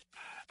with us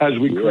as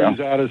we cruise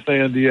out of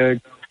San Diego.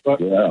 But,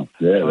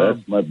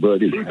 that's my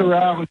buddy. Luther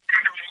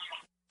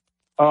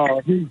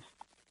Allison,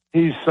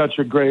 he's such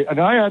a great,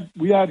 and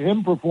we had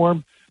him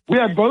perform. We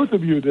had both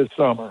of you this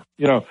summer.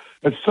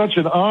 It's such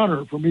an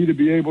honor for me to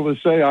be able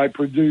to say I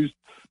produced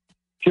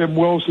Kim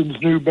Wilson's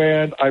new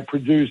band. I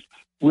produced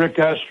Rick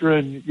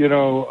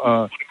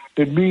Estrin.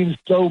 It means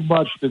so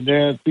much to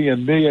Nancy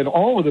and me and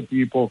all of the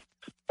people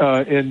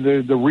in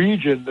the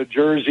region, the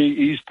Jersey,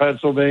 East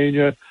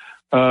Pennsylvania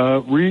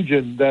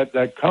region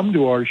that come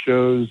to our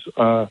shows.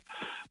 But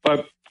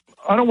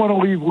I don't want to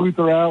leave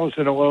Luther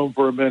Allison alone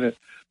for a minute.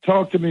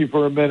 Talk to me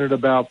for a minute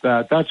about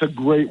that. That's a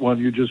great one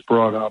you just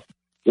brought up.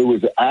 It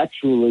was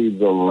actually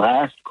the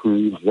last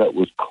cruise that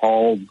was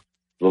called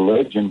the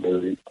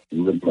legendary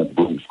Rhythm and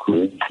Blues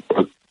Cruise,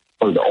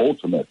 or the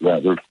ultimate,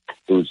 rather.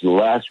 It was the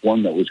last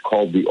one that was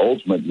called the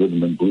Ultimate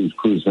Rhythm and Blues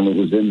Cruise, and it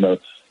was in the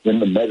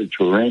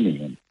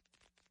Mediterranean.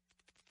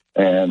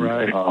 And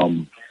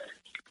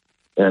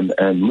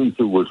and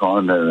Luther was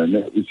on there, and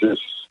it was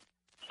just.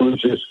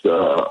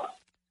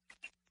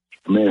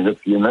 Man,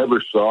 if you never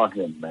saw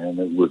him, man,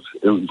 it was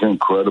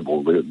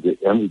incredible. The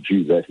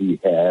energy that he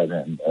had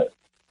and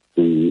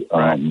the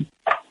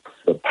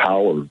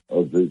power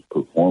of his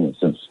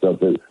performance and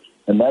stuff.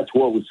 And that's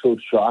what was so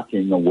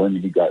shocking when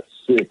he got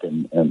sick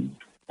and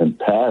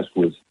passed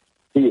was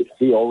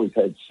he always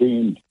had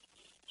seemed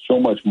so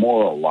much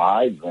more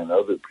alive than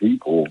other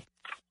people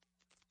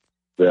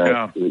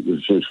that it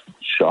was just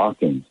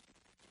shocking.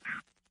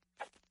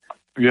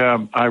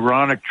 Yeah,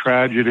 ironic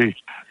tragedy.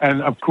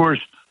 And of course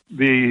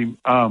the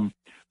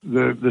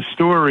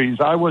stories,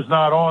 I was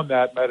not on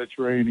that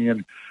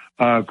Mediterranean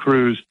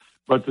cruise,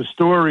 but the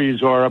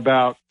stories are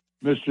about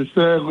Mr.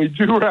 Stanley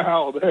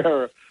Dural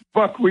there,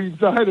 Buckwheat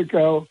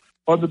Zydeco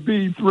on the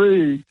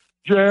B3,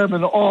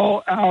 jamming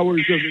all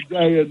hours of the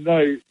day and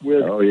night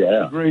with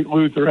the great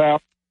Luther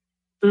Allison.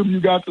 I assume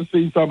you got to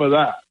see some of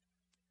that.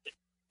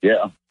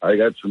 Yeah, I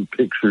got some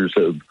pictures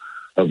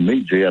of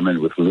me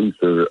jamming with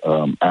Luther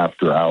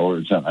after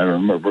hours. And I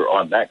remember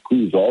on that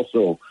cruise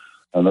also,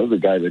 another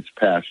guy that's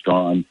passed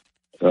on,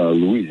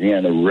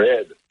 Louisiana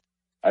Red,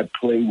 I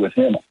played with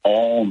him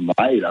all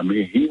night. I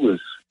mean, he was,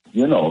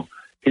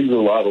 he's a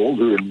lot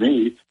older than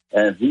me,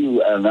 and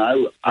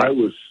I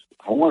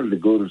wanted to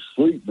go to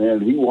sleep, man.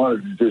 He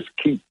wanted to just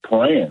keep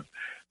playing.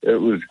 It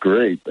was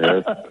great,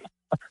 man.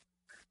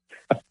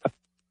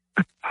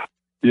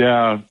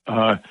 You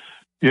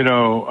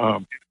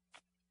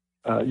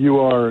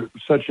are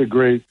such a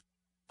great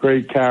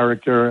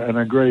character and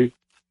a great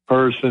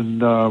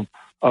person of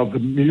the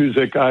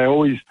music. I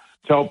always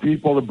tell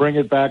people to bring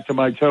it back to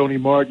my Tony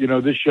Mart.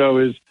 This show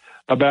is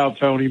about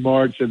Tony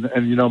Mart's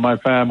and my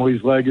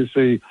family's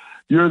legacy.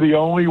 You're the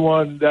only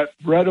one that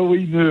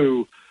readily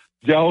knew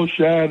Del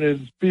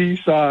Shannon's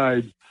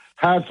B-side,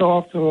 Hats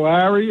Off to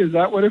Larry. Is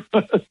that what it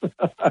was?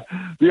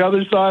 The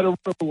Other Side of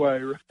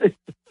Runaway, right?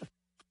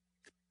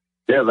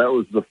 Yeah, that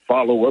was the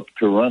follow-up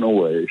to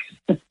Runaway.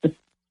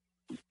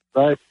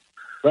 Right.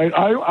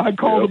 I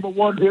called him a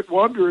one-hit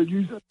wonder, and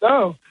you said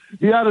no.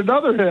 He had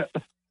another hit.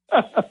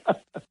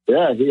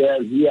 Yeah, he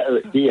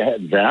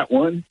had that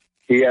one.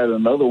 He had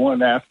another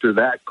one after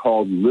that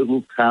called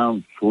Little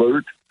Town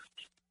Flirt.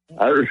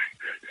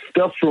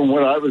 Stuff from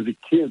when I was a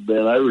kid,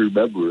 man. I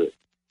remember it.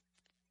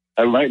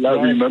 I might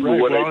not remember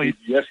what I did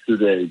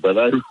yesterday, but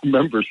I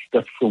remember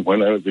stuff from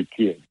when I was a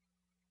kid.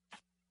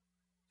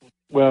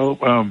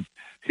 Well,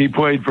 he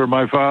played for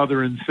my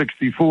father in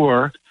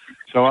 '64,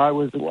 so I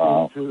was a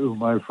kid too,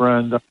 my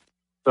friend.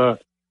 I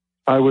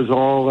was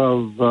all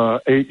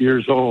of 8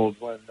 years old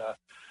when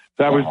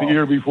that was the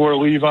year before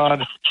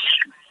Levon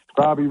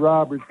Robbie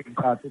Robertson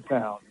got to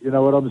town. You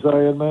know what I'm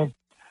saying, man?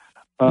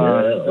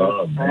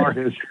 Our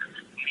history.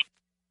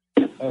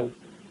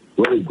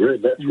 What a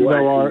great, that's you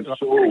know our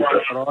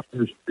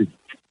history.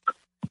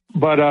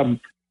 But I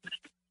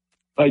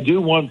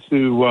do want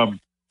to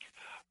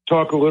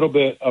talk a little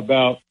bit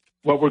about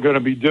what we're going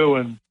to be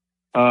doing.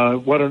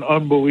 What an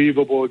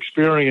unbelievable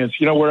experience.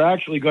 You know, we're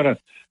actually going to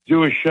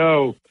do a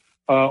show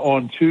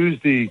on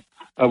Tuesday.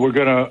 We're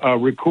going to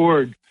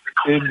record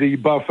in the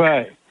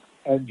buffet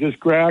and just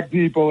grab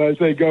people as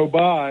they go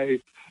by.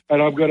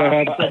 And I'm going to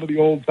have some of the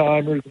old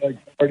timers like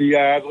Marty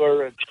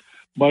Adler and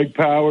Mike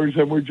Powers,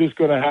 and we're just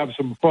going to have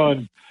some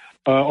fun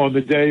on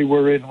the day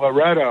we're in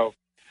Loretto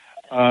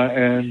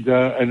and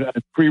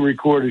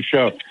pre-record a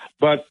show.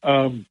 But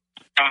I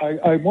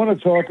want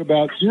to talk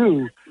about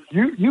you.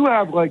 You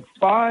have like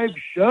 5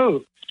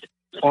 shows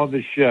on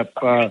the ship,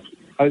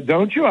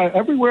 don't you?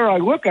 Everywhere I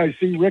look, I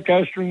see Rick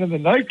Estrin and the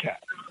Nightcat.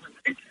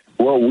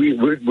 Well,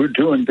 we're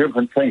doing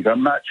different things.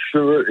 I'm not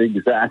sure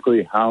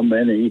exactly how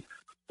many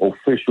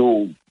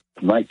official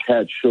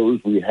Nightcat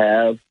shows we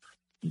have,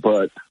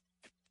 but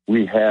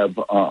we have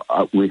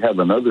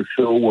another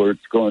show where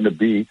it's going to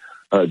be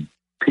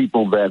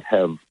people that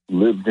have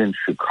lived in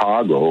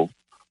Chicago,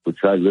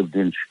 which I lived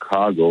in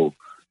Chicago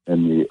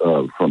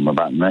from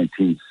about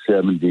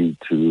 1970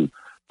 to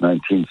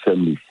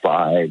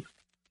 1975.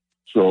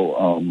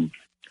 So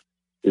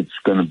it's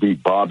going to be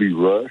Bobby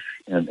Rush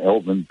and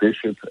Elvin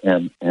Bishop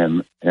and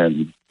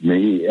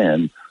me,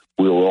 and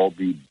we'll all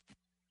be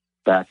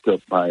backed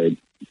up by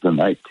the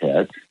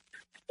Nightcats,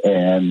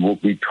 and we'll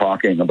be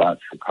talking about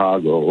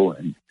Chicago,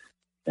 and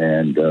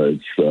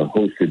it's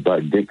hosted by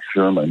Dick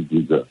Sherman,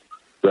 who's a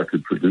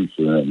record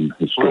producer and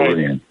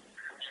historian. Right.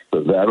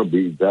 So that'll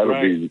be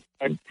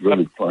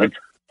really fun.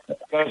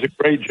 Does a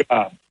great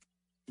job.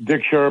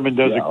 Dick Sherman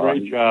does a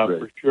great job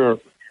for sure.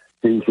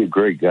 He's a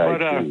great guy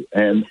too.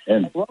 And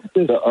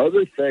the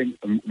other thing,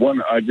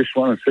 I just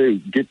want to say,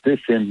 get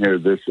this in here.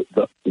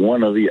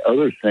 One of the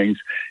other things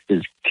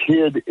is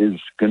Kid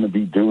is going to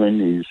be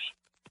doing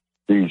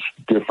these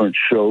different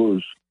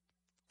shows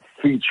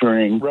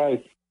featuring,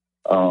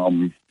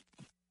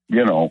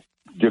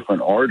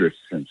 different artists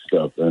and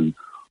stuff, and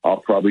I'll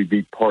probably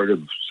be part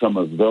of some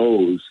of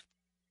those.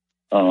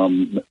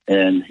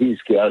 And he's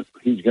going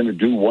to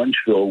do one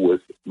show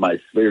with my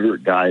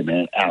favorite guy,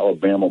 man,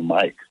 Alabama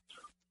Mike.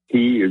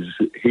 He is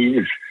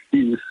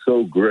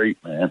so great,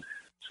 man.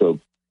 So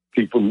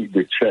people need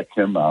to check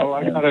him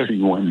out and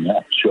see when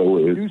that show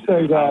is. You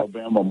say that.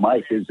 Alabama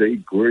Mike is a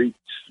great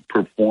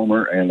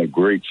performer and a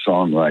great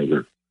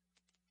songwriter.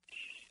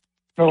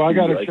 Oh, I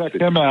got to check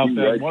him out. He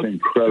writes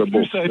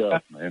incredible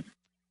stuff, man.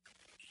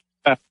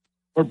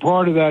 We're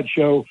part of that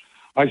show.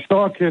 I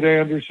saw Kid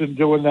Anderson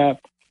doing that.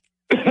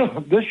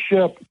 This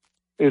ship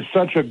is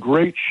such a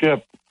great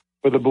ship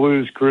for the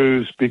Blues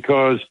Cruise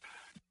because,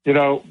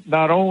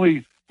 not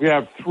only we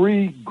have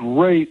 3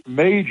 great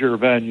major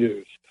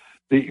venues,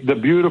 the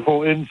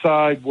beautiful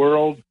Inside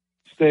World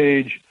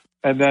stage,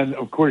 and then,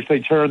 of course, they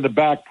turn the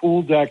back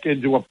pool deck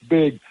into a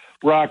big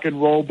rock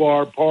and roll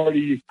bar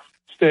party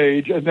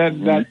stage, and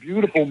then that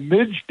beautiful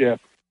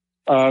midship,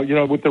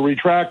 with the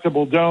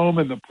retractable dome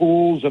and the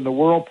pools and the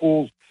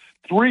whirlpools,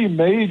 3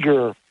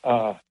 major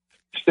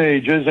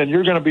stages, and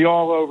you're going to be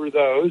all over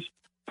those,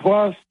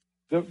 plus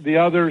the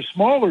other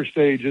smaller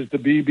stages, the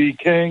BB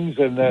Kings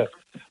and there's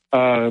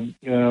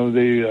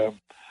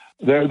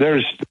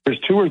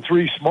 2 or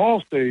 3 small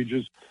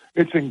stages.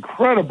 It's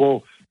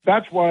incredible.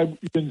 That's why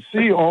you can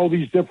see all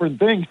these different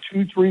things,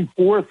 2, 3,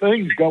 4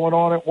 things going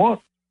on at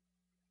once.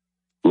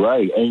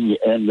 Right,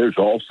 and there's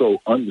also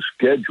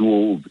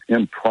unscheduled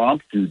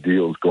impromptu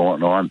deals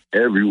going on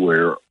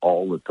everywhere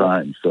all the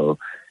time. So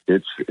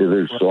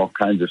there's all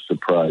kinds of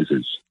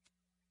surprises.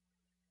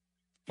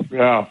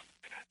 Yeah,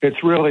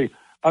 it's really,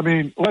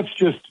 let's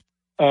just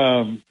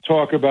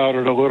talk about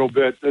it a little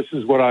bit. This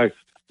is what I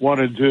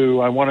want to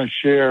do. I want to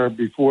share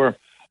before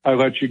I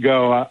let you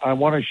go. I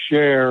want to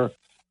share,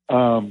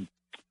 what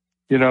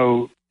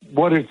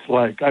it's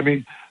like.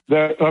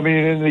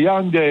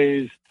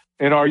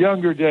 In our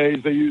younger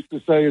days, they used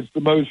to say it's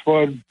the most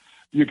fun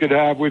you could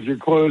have with your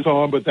clothes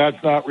on, but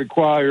that's not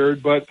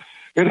required. But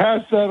it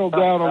has settled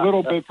down a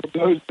little bit from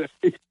those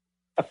days.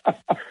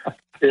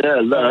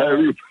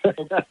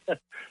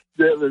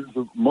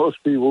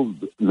 Most people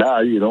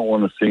now, you don't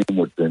want to see them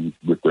with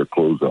their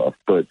clothes off.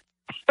 But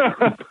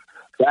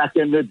back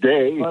in the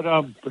day,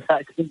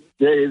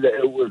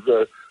 there was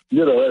the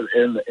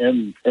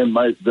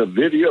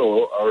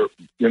video,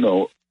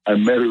 I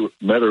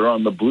met her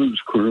on the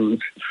Blues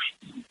Cruise.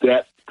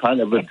 That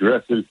kind of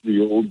addresses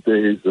the old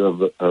days of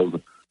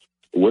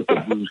what the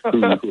Blues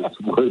Cruise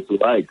was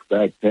like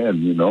back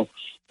then,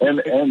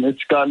 and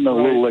it's gotten a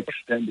little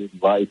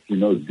extended life,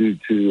 due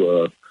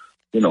to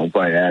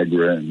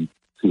Viagra and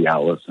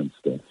Cialis and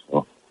stuff.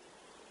 So.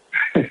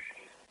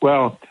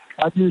 Well,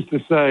 I used to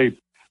say,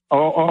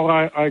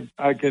 I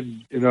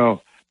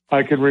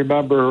can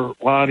remember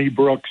Lonnie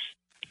Brooks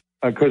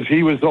because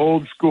he was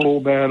old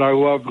school, man. I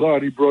loved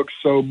Lonnie Brooks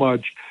so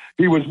much.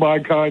 he was my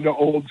kind of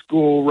old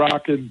school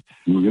rockin',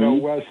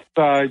 West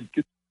Side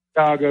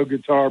Chicago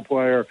guitar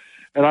player.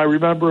 And I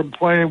remember him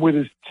playing with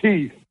his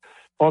teeth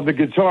on the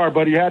guitar,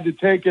 but he had to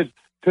take it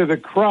to the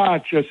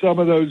crotch of some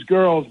of those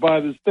girls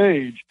by the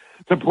stage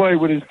to play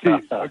with his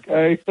teeth,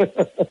 okay?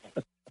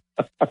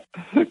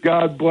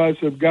 God bless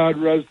him. God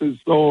rest his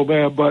soul,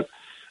 man. But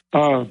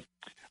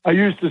I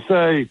used to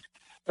say,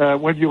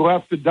 when you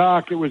left the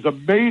dock, it was a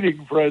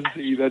mating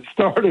frenzy that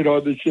started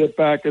on the ship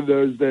back in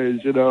those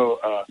days,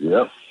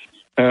 Yep.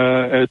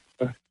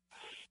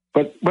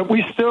 But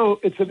we still,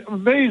 it's an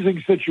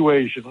amazing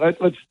situation.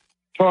 Let's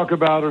talk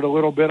about it a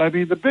little bit. I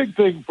mean, the big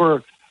thing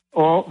for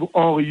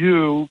all of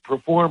you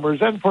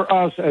performers and for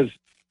us as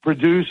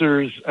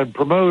producers and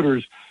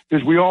promoters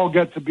is we all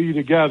get to be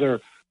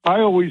together. I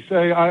always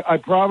say I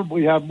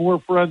probably have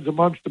more friends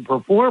amongst the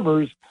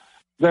performers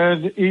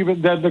than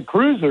the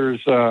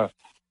cruisers,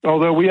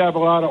 although we have a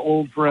lot of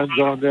old friends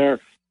on there.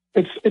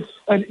 It's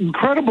an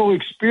incredible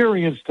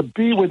experience to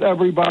be with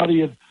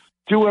everybody and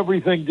do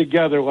everything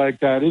together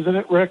like that, isn't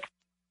it, Rick?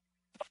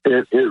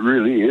 It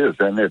really is,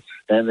 and it's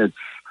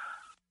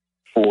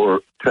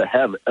to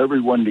have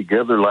everyone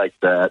together like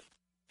that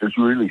is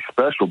really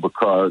special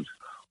because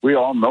we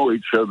all know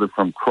each other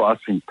from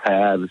crossing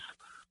paths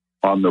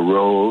on the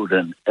road,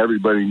 and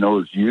everybody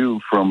knows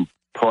you from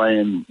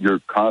playing your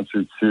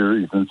concert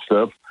series and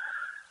stuff.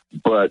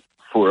 But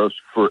for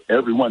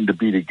everyone to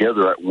be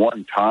together at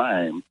one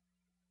time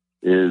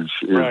is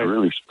right.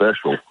 Really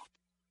special.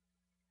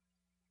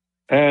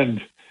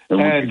 And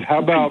how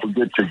about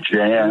people get to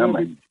jam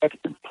and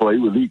play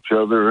with each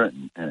other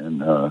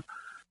and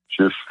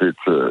just it's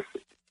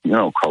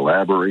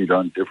collaborate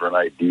on different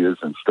ideas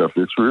and stuff.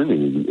 It's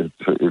really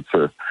it's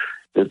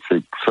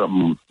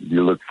something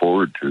you look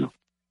forward to.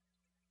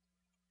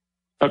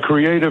 A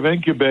creative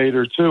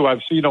incubator too.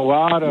 I've seen a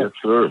lot of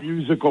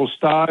musical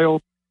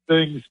style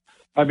things.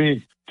 I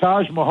mean,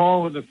 Taj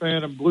Mahal and the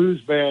Phantom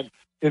Blues Band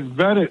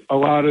invented a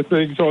lot of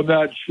things on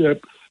that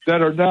ship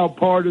that are now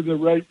part of the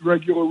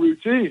regular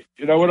routine.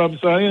 You know what I'm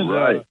saying?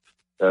 Right.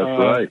 That's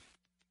right.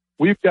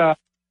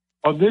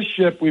 On this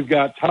ship, we've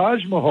got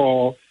Taj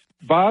Mahal,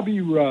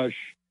 Bobby Rush,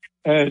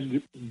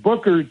 and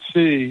Booker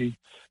T.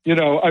 You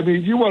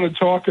want to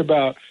talk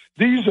about,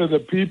 these are the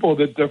people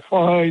that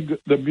defined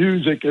the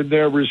music in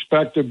their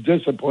respective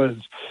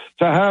disciplines.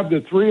 To have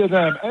the three of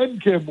them, and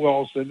Kim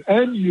Wilson,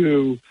 and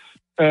you,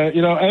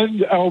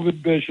 and Elvin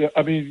Bishop.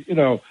 I mean,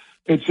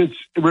 it's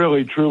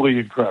really, truly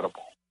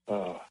incredible.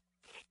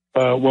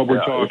 What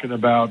we're talking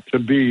about, to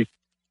be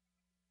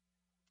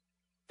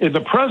in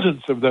the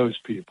presence of those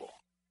people.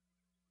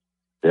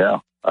 Yeah,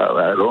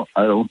 I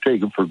don't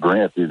take it for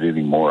granted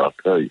anymore. I'll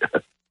tell you,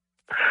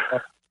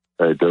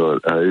 I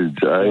don't.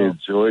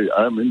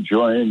 I'm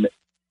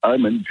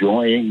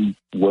enjoying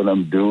what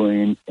I'm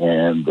doing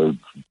and the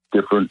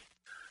different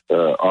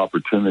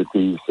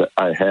opportunities that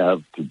I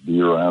have to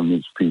be around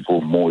these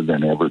people more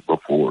than ever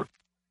before.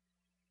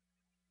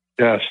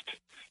 Yes,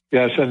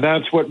 and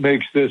that's what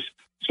makes this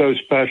so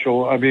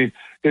special. I mean,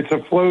 it's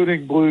a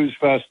floating blues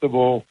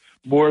festival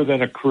more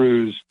than a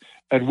cruise,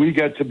 and we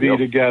get to be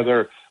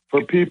together.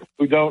 For people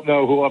who don't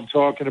know who I'm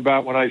talking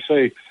about when I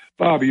say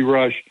Bobby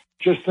Rush,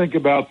 just think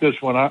about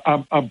this one.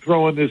 I'm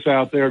throwing this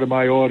out there to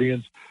my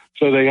audience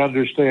so they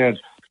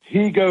understand.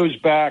 He goes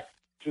back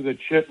to the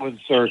Chitlin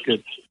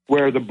circuit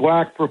where the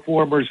black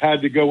performers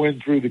had to go in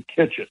through the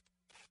kitchen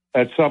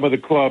at some of the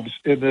clubs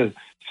in the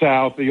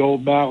South, the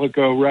old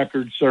Malaco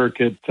record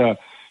circuit.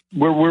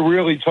 We're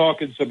really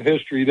talking some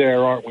history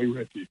there, aren't we,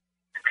 Ricky?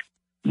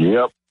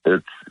 Yep.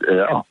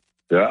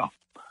 Yeah.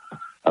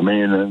 I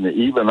mean, and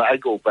even I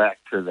go back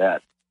to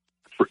that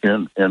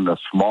in a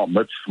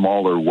much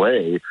smaller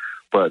way,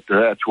 but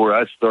that's where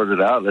I started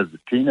out as a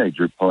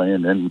teenager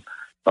playing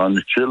on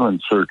the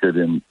Chitlin circuit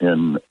in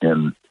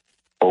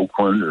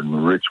Oakland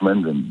and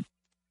Richmond and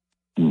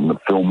in the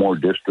Fillmore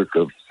district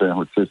of San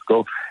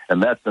Francisco.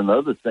 And that's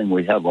another thing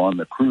we have on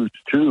the cruise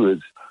too,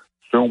 is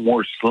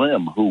Fillmore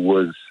Slim, who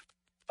was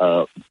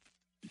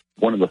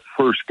one of the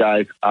first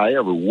guys I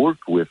ever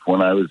worked with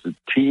when I was a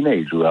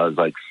teenager. I was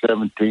like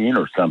 17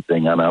 or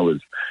something, and I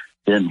was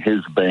in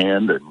his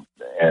band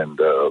and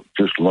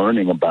just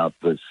learning about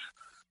this,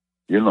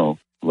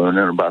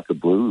 learning about the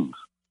blues.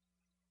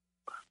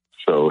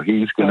 So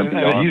he's going to be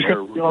on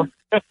there with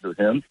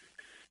him.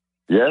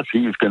 Yes,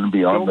 he's going to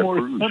be on the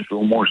cruise,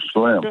 Fillmore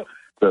Slim.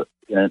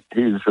 And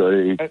he's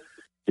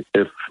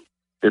if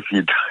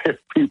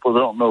people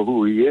don't know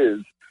who he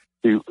is,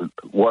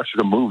 watch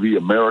the movie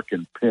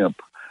American Pimp.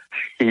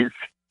 He's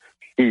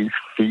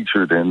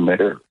featured in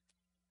there.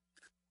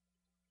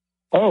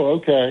 Oh,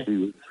 okay.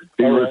 He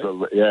was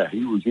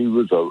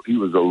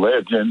a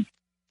legend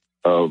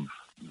of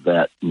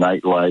that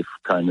nightlife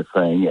kind of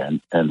thing,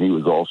 and he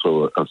was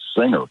also a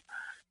singer,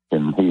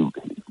 and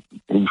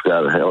he's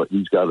got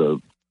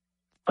an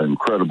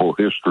incredible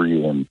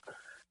history in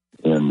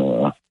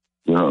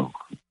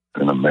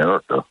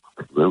America,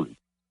 really.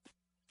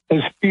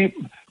 Is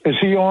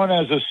he on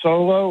as a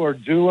solo or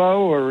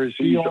duo, or is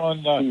he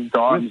on with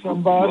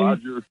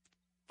somebody?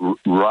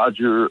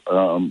 Roger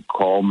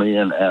called me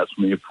and asked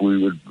me if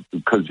we would,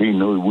 because he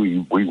knew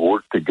we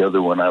worked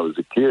together when I was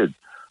a kid.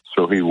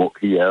 So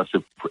he asked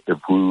if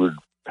we would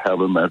have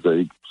him as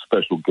a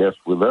special guest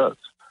with us.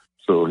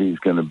 So he's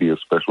going to be a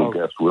special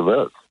guest with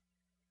us.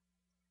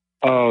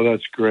 Oh,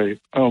 that's great!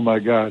 Oh my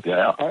God!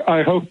 Yeah.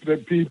 I hope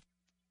that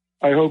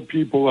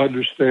people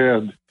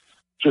understand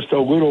just a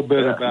little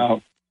bit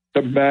about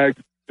the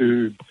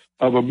magnitude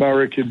of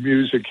American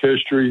music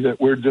history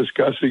that we're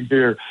discussing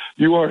here.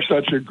 You are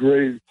such a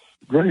great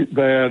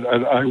man,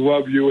 and I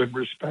love you and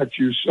respect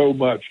you so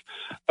much.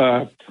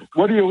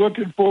 What are you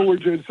looking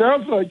forward to? It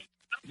sounds like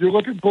you're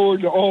looking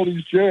forward to all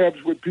these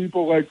jams with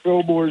people like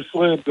Fillmore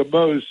Slim the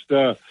most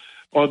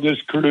on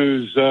this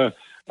cruise.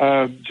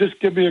 Just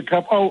give me a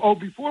couple. Oh,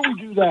 before we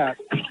do that,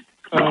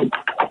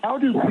 how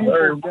do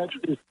people get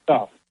your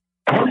stuff?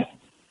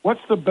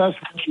 What's the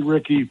best way,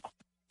 Ricky?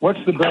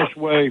 What's the best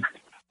way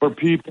for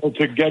people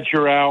to get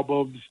your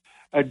albums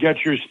and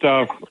get your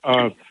stuff?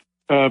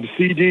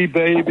 CD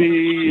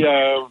Baby.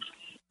 Not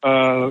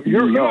on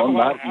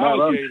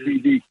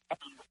CD.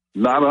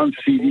 Not on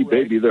CD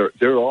Baby.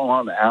 They're all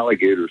on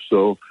Alligator,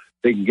 so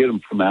they can get them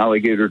from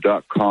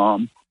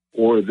alligator.com,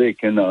 or they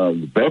can.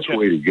 The best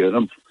way to get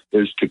them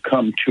is to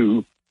come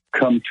to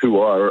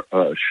our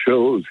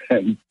shows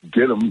and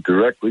get them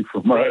directly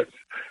from us,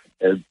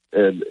 and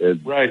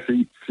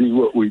see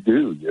what we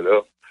do. You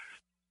know.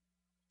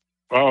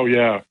 Oh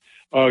yeah,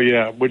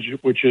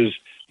 which is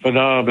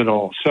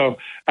phenomenal. So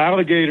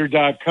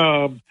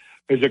alligator.com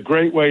is a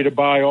great way to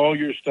buy all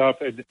your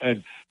stuff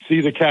and see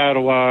the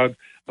catalog,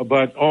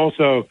 but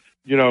also,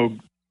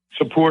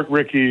 support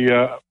Ricky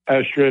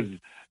Estrin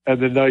and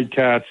the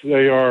Nightcats.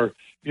 They are,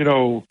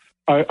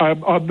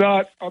 I'm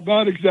not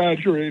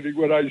exaggerating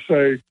when I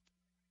say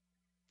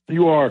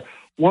you are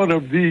one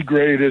of the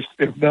greatest,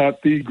 if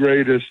not the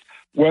greatest,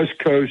 West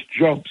Coast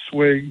jump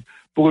swing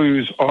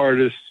blues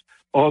artists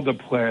on the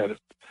planet.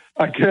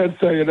 I can't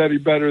say it any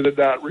better than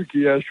that,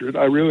 Ricky Estrin.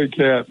 I really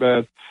can't,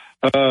 man.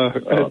 What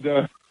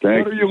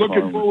are you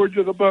looking forward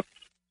to the most?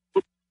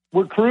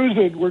 We're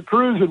cruising.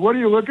 What are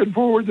you looking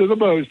forward to the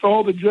most?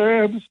 All the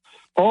jams,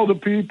 all the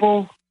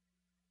people.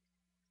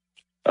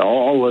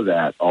 All of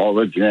that, all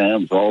the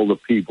jams, all the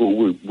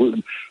people,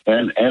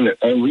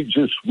 and we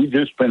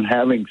just been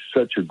having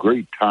such a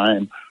great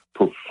time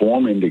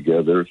performing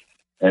together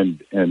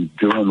and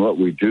doing what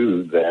we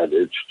do that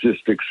it's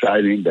just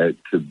exciting that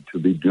to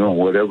be doing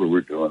whatever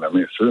we're doing. I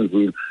mean, as soon as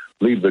we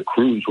leave the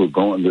cruise, we're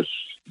going to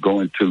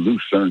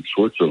Lucerne,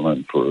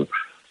 Switzerland for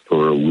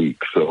a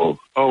week. So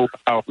I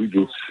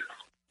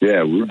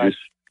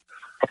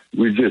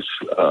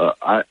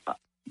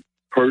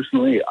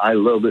personally, I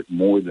love it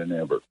more than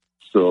ever.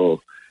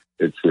 So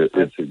it's a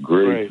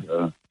great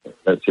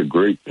that's a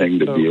great thing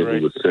to be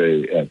able to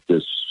say at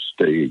this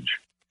stage.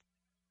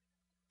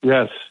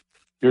 Yes,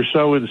 you're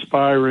so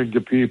inspiring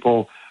to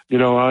people.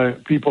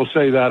 People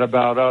say that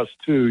about us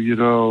too.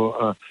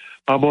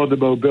 I'm on the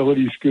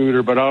mobility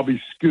scooter, but I'll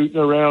be scooting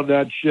around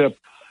that ship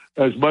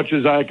as much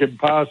as I can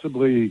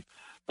possibly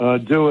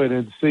do it,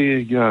 and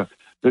seeing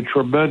the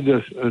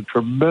tremendous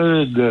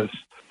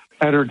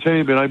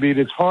entertainment. I mean,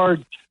 it's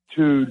hard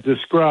to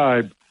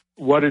describe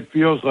what it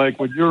feels like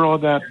when you're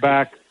on that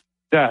back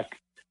deck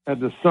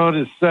and the sun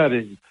is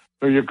setting,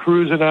 or you're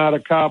cruising out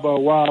of Cabo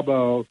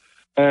Wabo,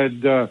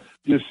 and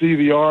you see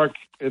the arch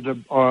in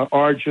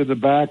the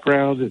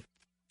background.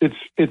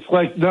 It's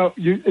like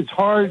it's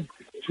hard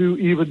to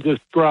even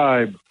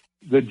describe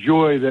the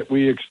joy that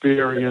we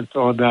experience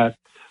on that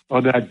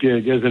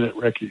gig, isn't it,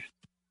 Ricky?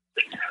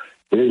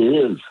 It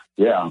is,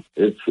 yeah.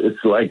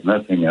 It's like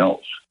nothing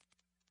else.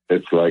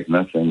 It's like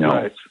nothing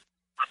else.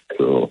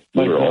 So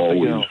we're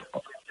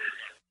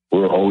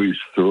always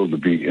thrilled to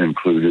be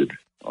included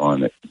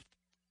on it.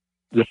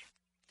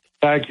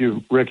 Thank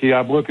you, Ricky.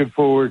 I'm looking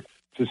forward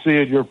to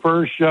seeing your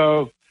first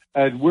show,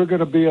 and we're going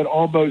to be at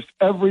almost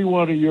every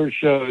one of your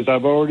shows.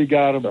 I've already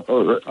got them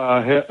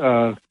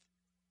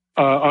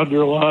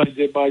underlined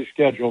in my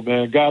schedule,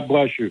 man. God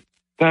bless you.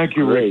 Thank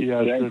you, Ricky.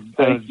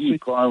 Thank you,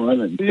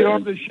 Carmen. And see you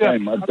on the show.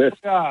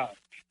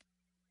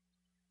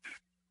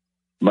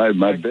 My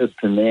best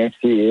to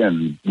Nancy,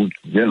 and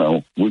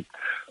it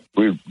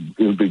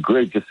would be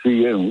great to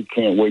see you, and we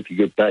can't wait to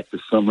get back to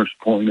Summers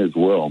Point as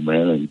well,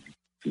 man. And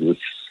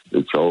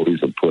it's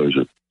always a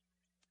pleasure.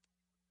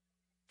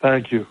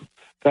 Thank you,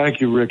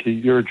 Ricky.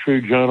 You're a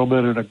true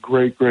gentleman and a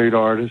great, great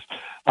artist.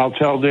 I'll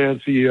tell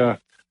Nancy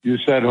you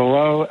said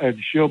hello,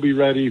 and she'll be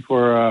ready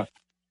for a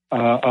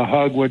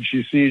hug when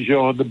she sees you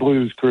on the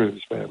blues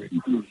cruise,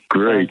 baby.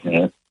 Great,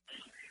 man.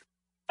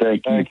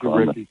 Thank you,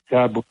 Ricky.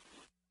 God bless.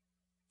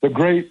 The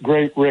great,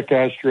 great Rick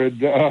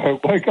Estrin.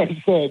 Like I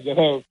said,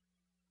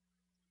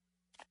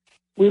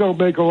 we don't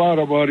make a lot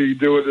of money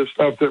doing the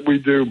stuff that we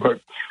do, but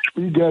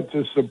we get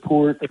to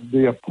support and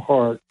be a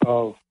part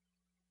of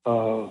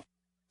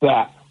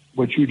that,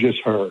 what you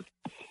just heard,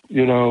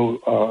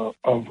 of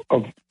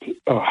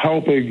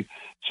helping,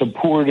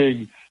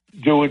 supporting,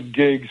 doing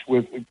gigs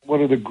with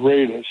one of the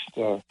greatest,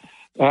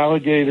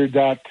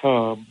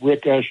 Alligator.com,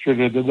 Rick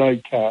Estrin and the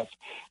Nightcats,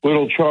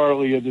 Little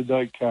Charlie and the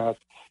Nightcats.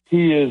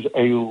 he is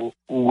a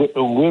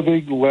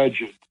living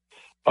legend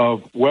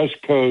of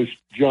West Coast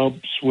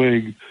jump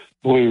swing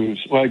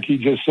blues. Like he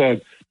just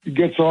said, he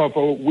gets off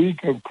a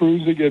week of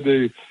cruising in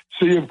the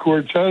Sea of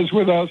Cortez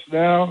with us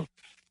now,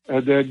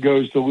 and then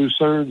goes to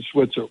Lucerne,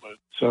 Switzerland.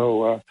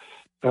 So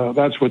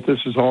that's what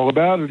this is all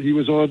about. And he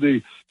was on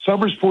the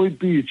Somers Point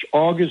Beach,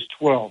 August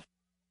 12th,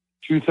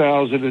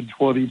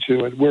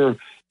 2022. And we're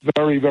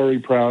very, very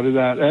proud of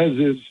that, as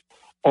is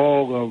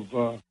all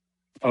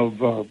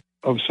of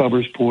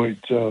Somers Point,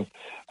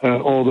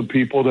 all the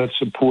people that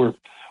support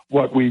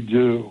what we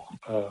do.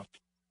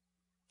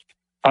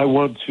 I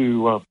want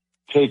to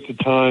take the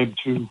time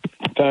to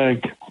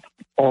thank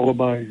all of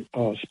my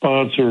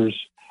sponsors,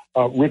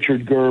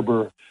 Richard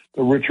Gerber,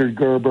 the Richard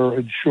Gerber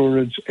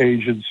Insurance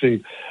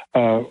Agency.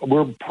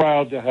 We're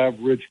proud to have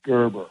Rich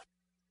Gerber.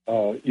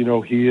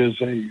 He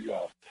is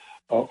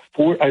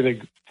I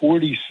think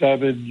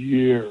 47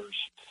 years,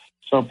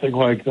 something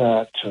like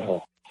that,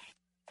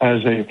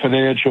 as a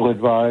financial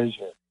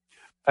advisor,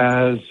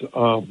 as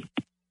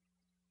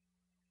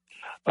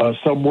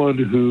someone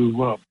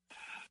who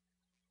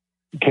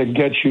can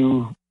get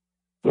you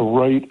the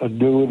right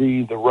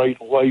annuity, the right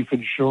life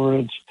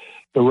insurance,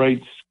 the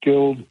right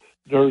skilled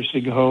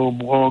nursing home,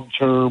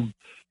 long-term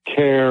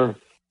care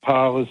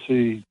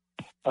policy,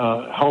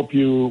 help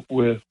you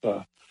with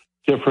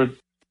different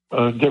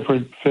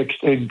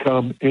fixed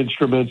income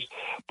instruments.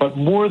 But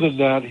more than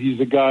that, he's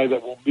a guy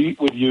that will meet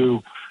with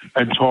you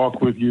and talk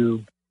with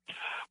you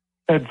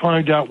and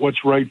find out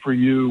what's right for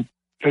you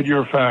and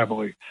your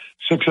family.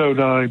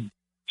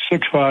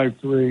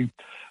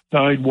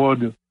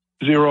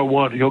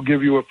 609-653-9101. He'll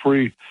give you a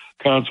free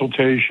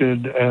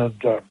consultation,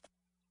 and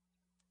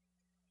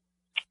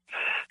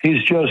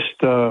he's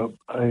just a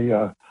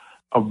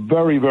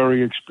very,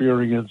 very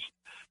experienced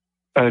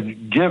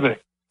and giving.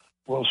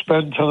 Will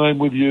spend time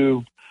with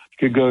you. You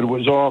can go to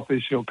his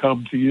office. He'll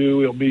come to you.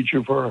 He'll meet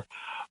you for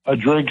a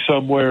drink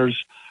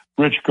somewheres.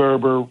 Rich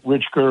Gerber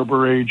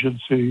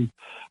Agency,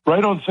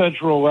 right on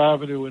Central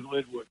Avenue in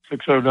Linwood,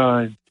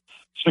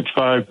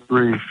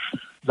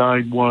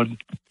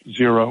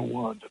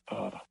 609-653-9101.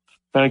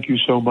 Thank you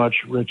so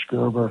much, Rich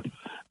Gerber.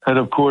 And,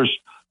 of course,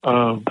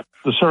 the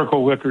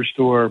Circle Liquor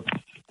Store,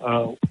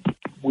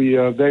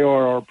 they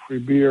are our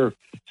premier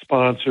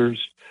sponsors.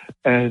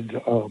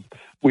 And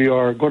we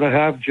are going to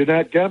have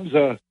Jeanette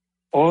Gemza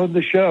on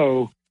the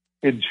show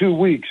in 2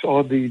 weeks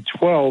on the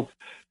 12th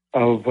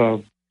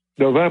of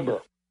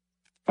November.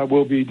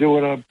 We'll be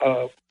doing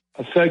a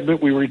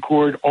segment we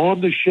record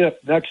on the ship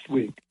next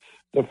week,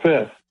 the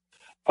 5th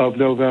of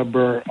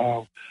November,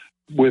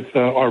 with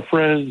our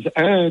friends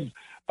and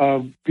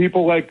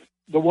people like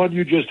the one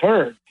you just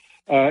heard.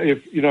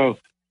 If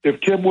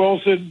Kim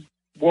Wilson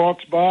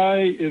walks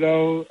by,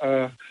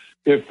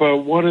 if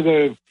one of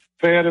the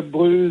Phantom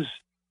Blues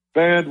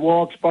band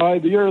walks by,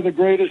 you're the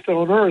greatest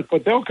on earth.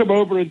 But they'll come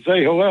over and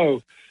say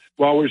hello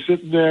while we're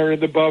sitting there in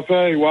the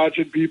buffet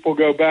watching people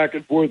go back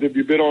and forth. If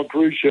you've been on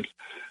cruise ships,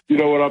 you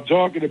know what I'm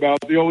talking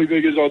about. The only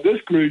thing is, on this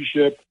cruise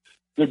ship,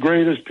 the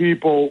greatest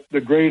people,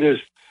 the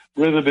greatest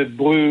rhythm and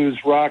blues,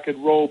 rock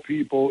and roll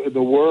people in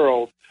the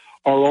world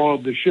are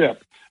on the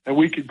ship. And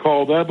we can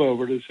call them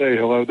over to say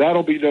hello.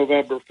 That'll be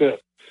November 5th.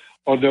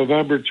 On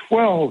November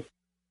 12th,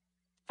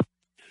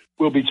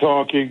 we'll be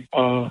talking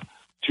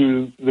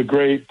to the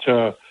great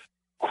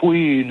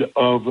queen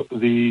of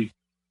the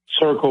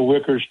Circle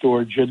Liquor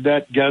Store,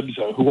 Jeanette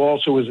Gemza, who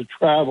also is a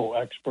travel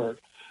expert.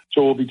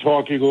 So we'll be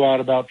talking a lot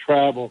about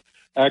travel.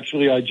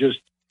 Actually, I just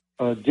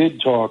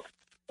did talk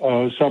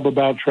some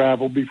about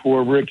travel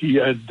before, Ricky,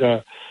 and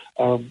there's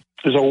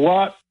a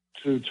lot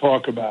to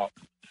talk about.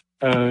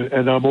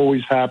 And I'm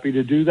always happy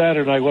to do that,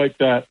 and I like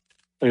that.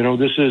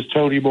 This is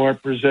Tony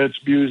Mart Presents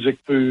music,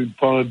 food,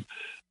 fun,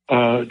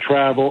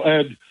 travel,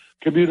 and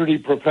community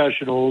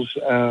professionals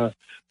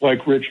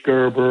like Rich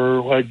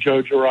Gerber, like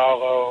Joe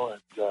Girallo,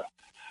 and,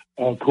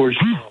 of course,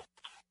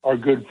 our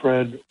good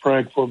friend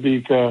Frank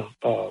Formica,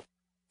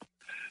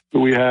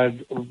 who we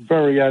had a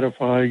very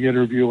edifying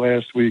interview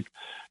last week.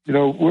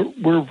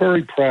 We're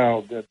very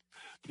proud that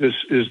this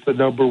is the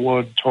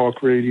 #1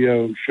 talk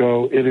radio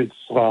show in its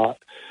slot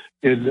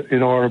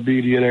in our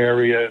immediate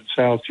area in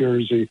South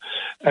Jersey.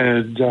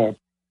 And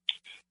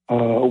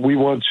we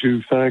want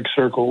to thank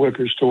Circle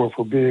Liquor Store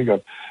for being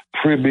a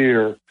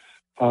premier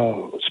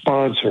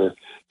sponsor.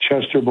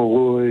 Chester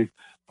Malloy,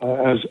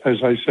 as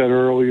I said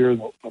earlier,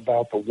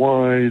 about the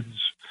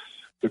wines,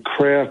 the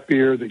craft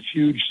beer, the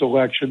huge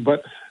selection,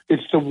 but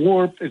it's the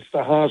warmth, it's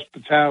the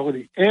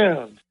hospitality,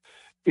 and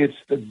it's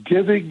the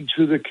giving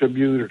to the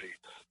community.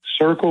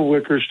 Circle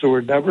Liquor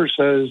Store never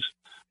says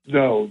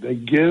no. They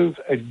give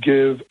and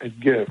give and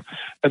give.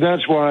 And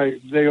that's why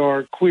they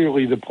are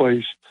clearly the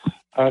place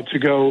to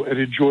go and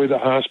enjoy the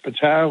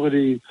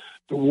hospitality,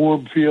 the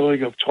warm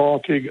feeling of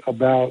talking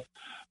about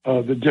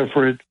the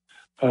different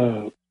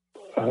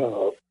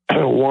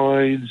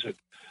wines and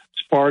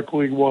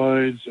sparkling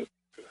wines and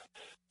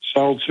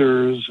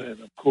seltzers,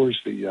 and, of course,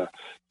 the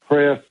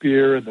craft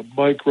beer and the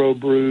micro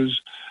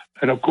brews,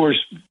 and, of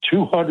course,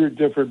 200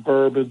 different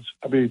bourbons.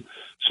 I mean,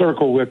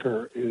 Circle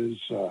Liquor is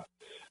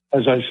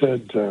as I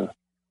said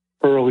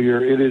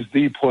earlier, it is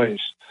the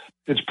place.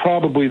 It's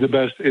probably the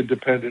best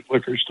independent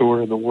liquor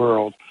store in the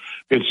world.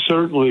 It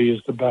certainly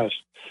is the best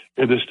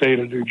in the state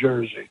of New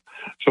Jersey.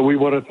 So we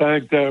want to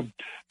thank them.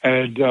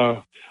 And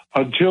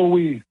until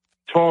we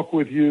talk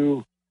with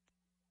you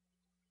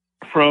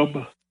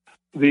from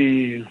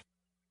the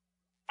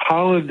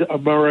Holland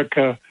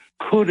America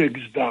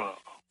Koningsdam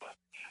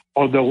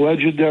on the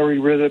legendary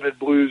Rhythm and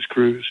Blues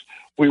Cruise,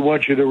 we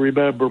want you to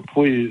remember,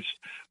 please,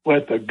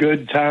 let the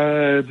good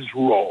times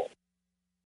roll.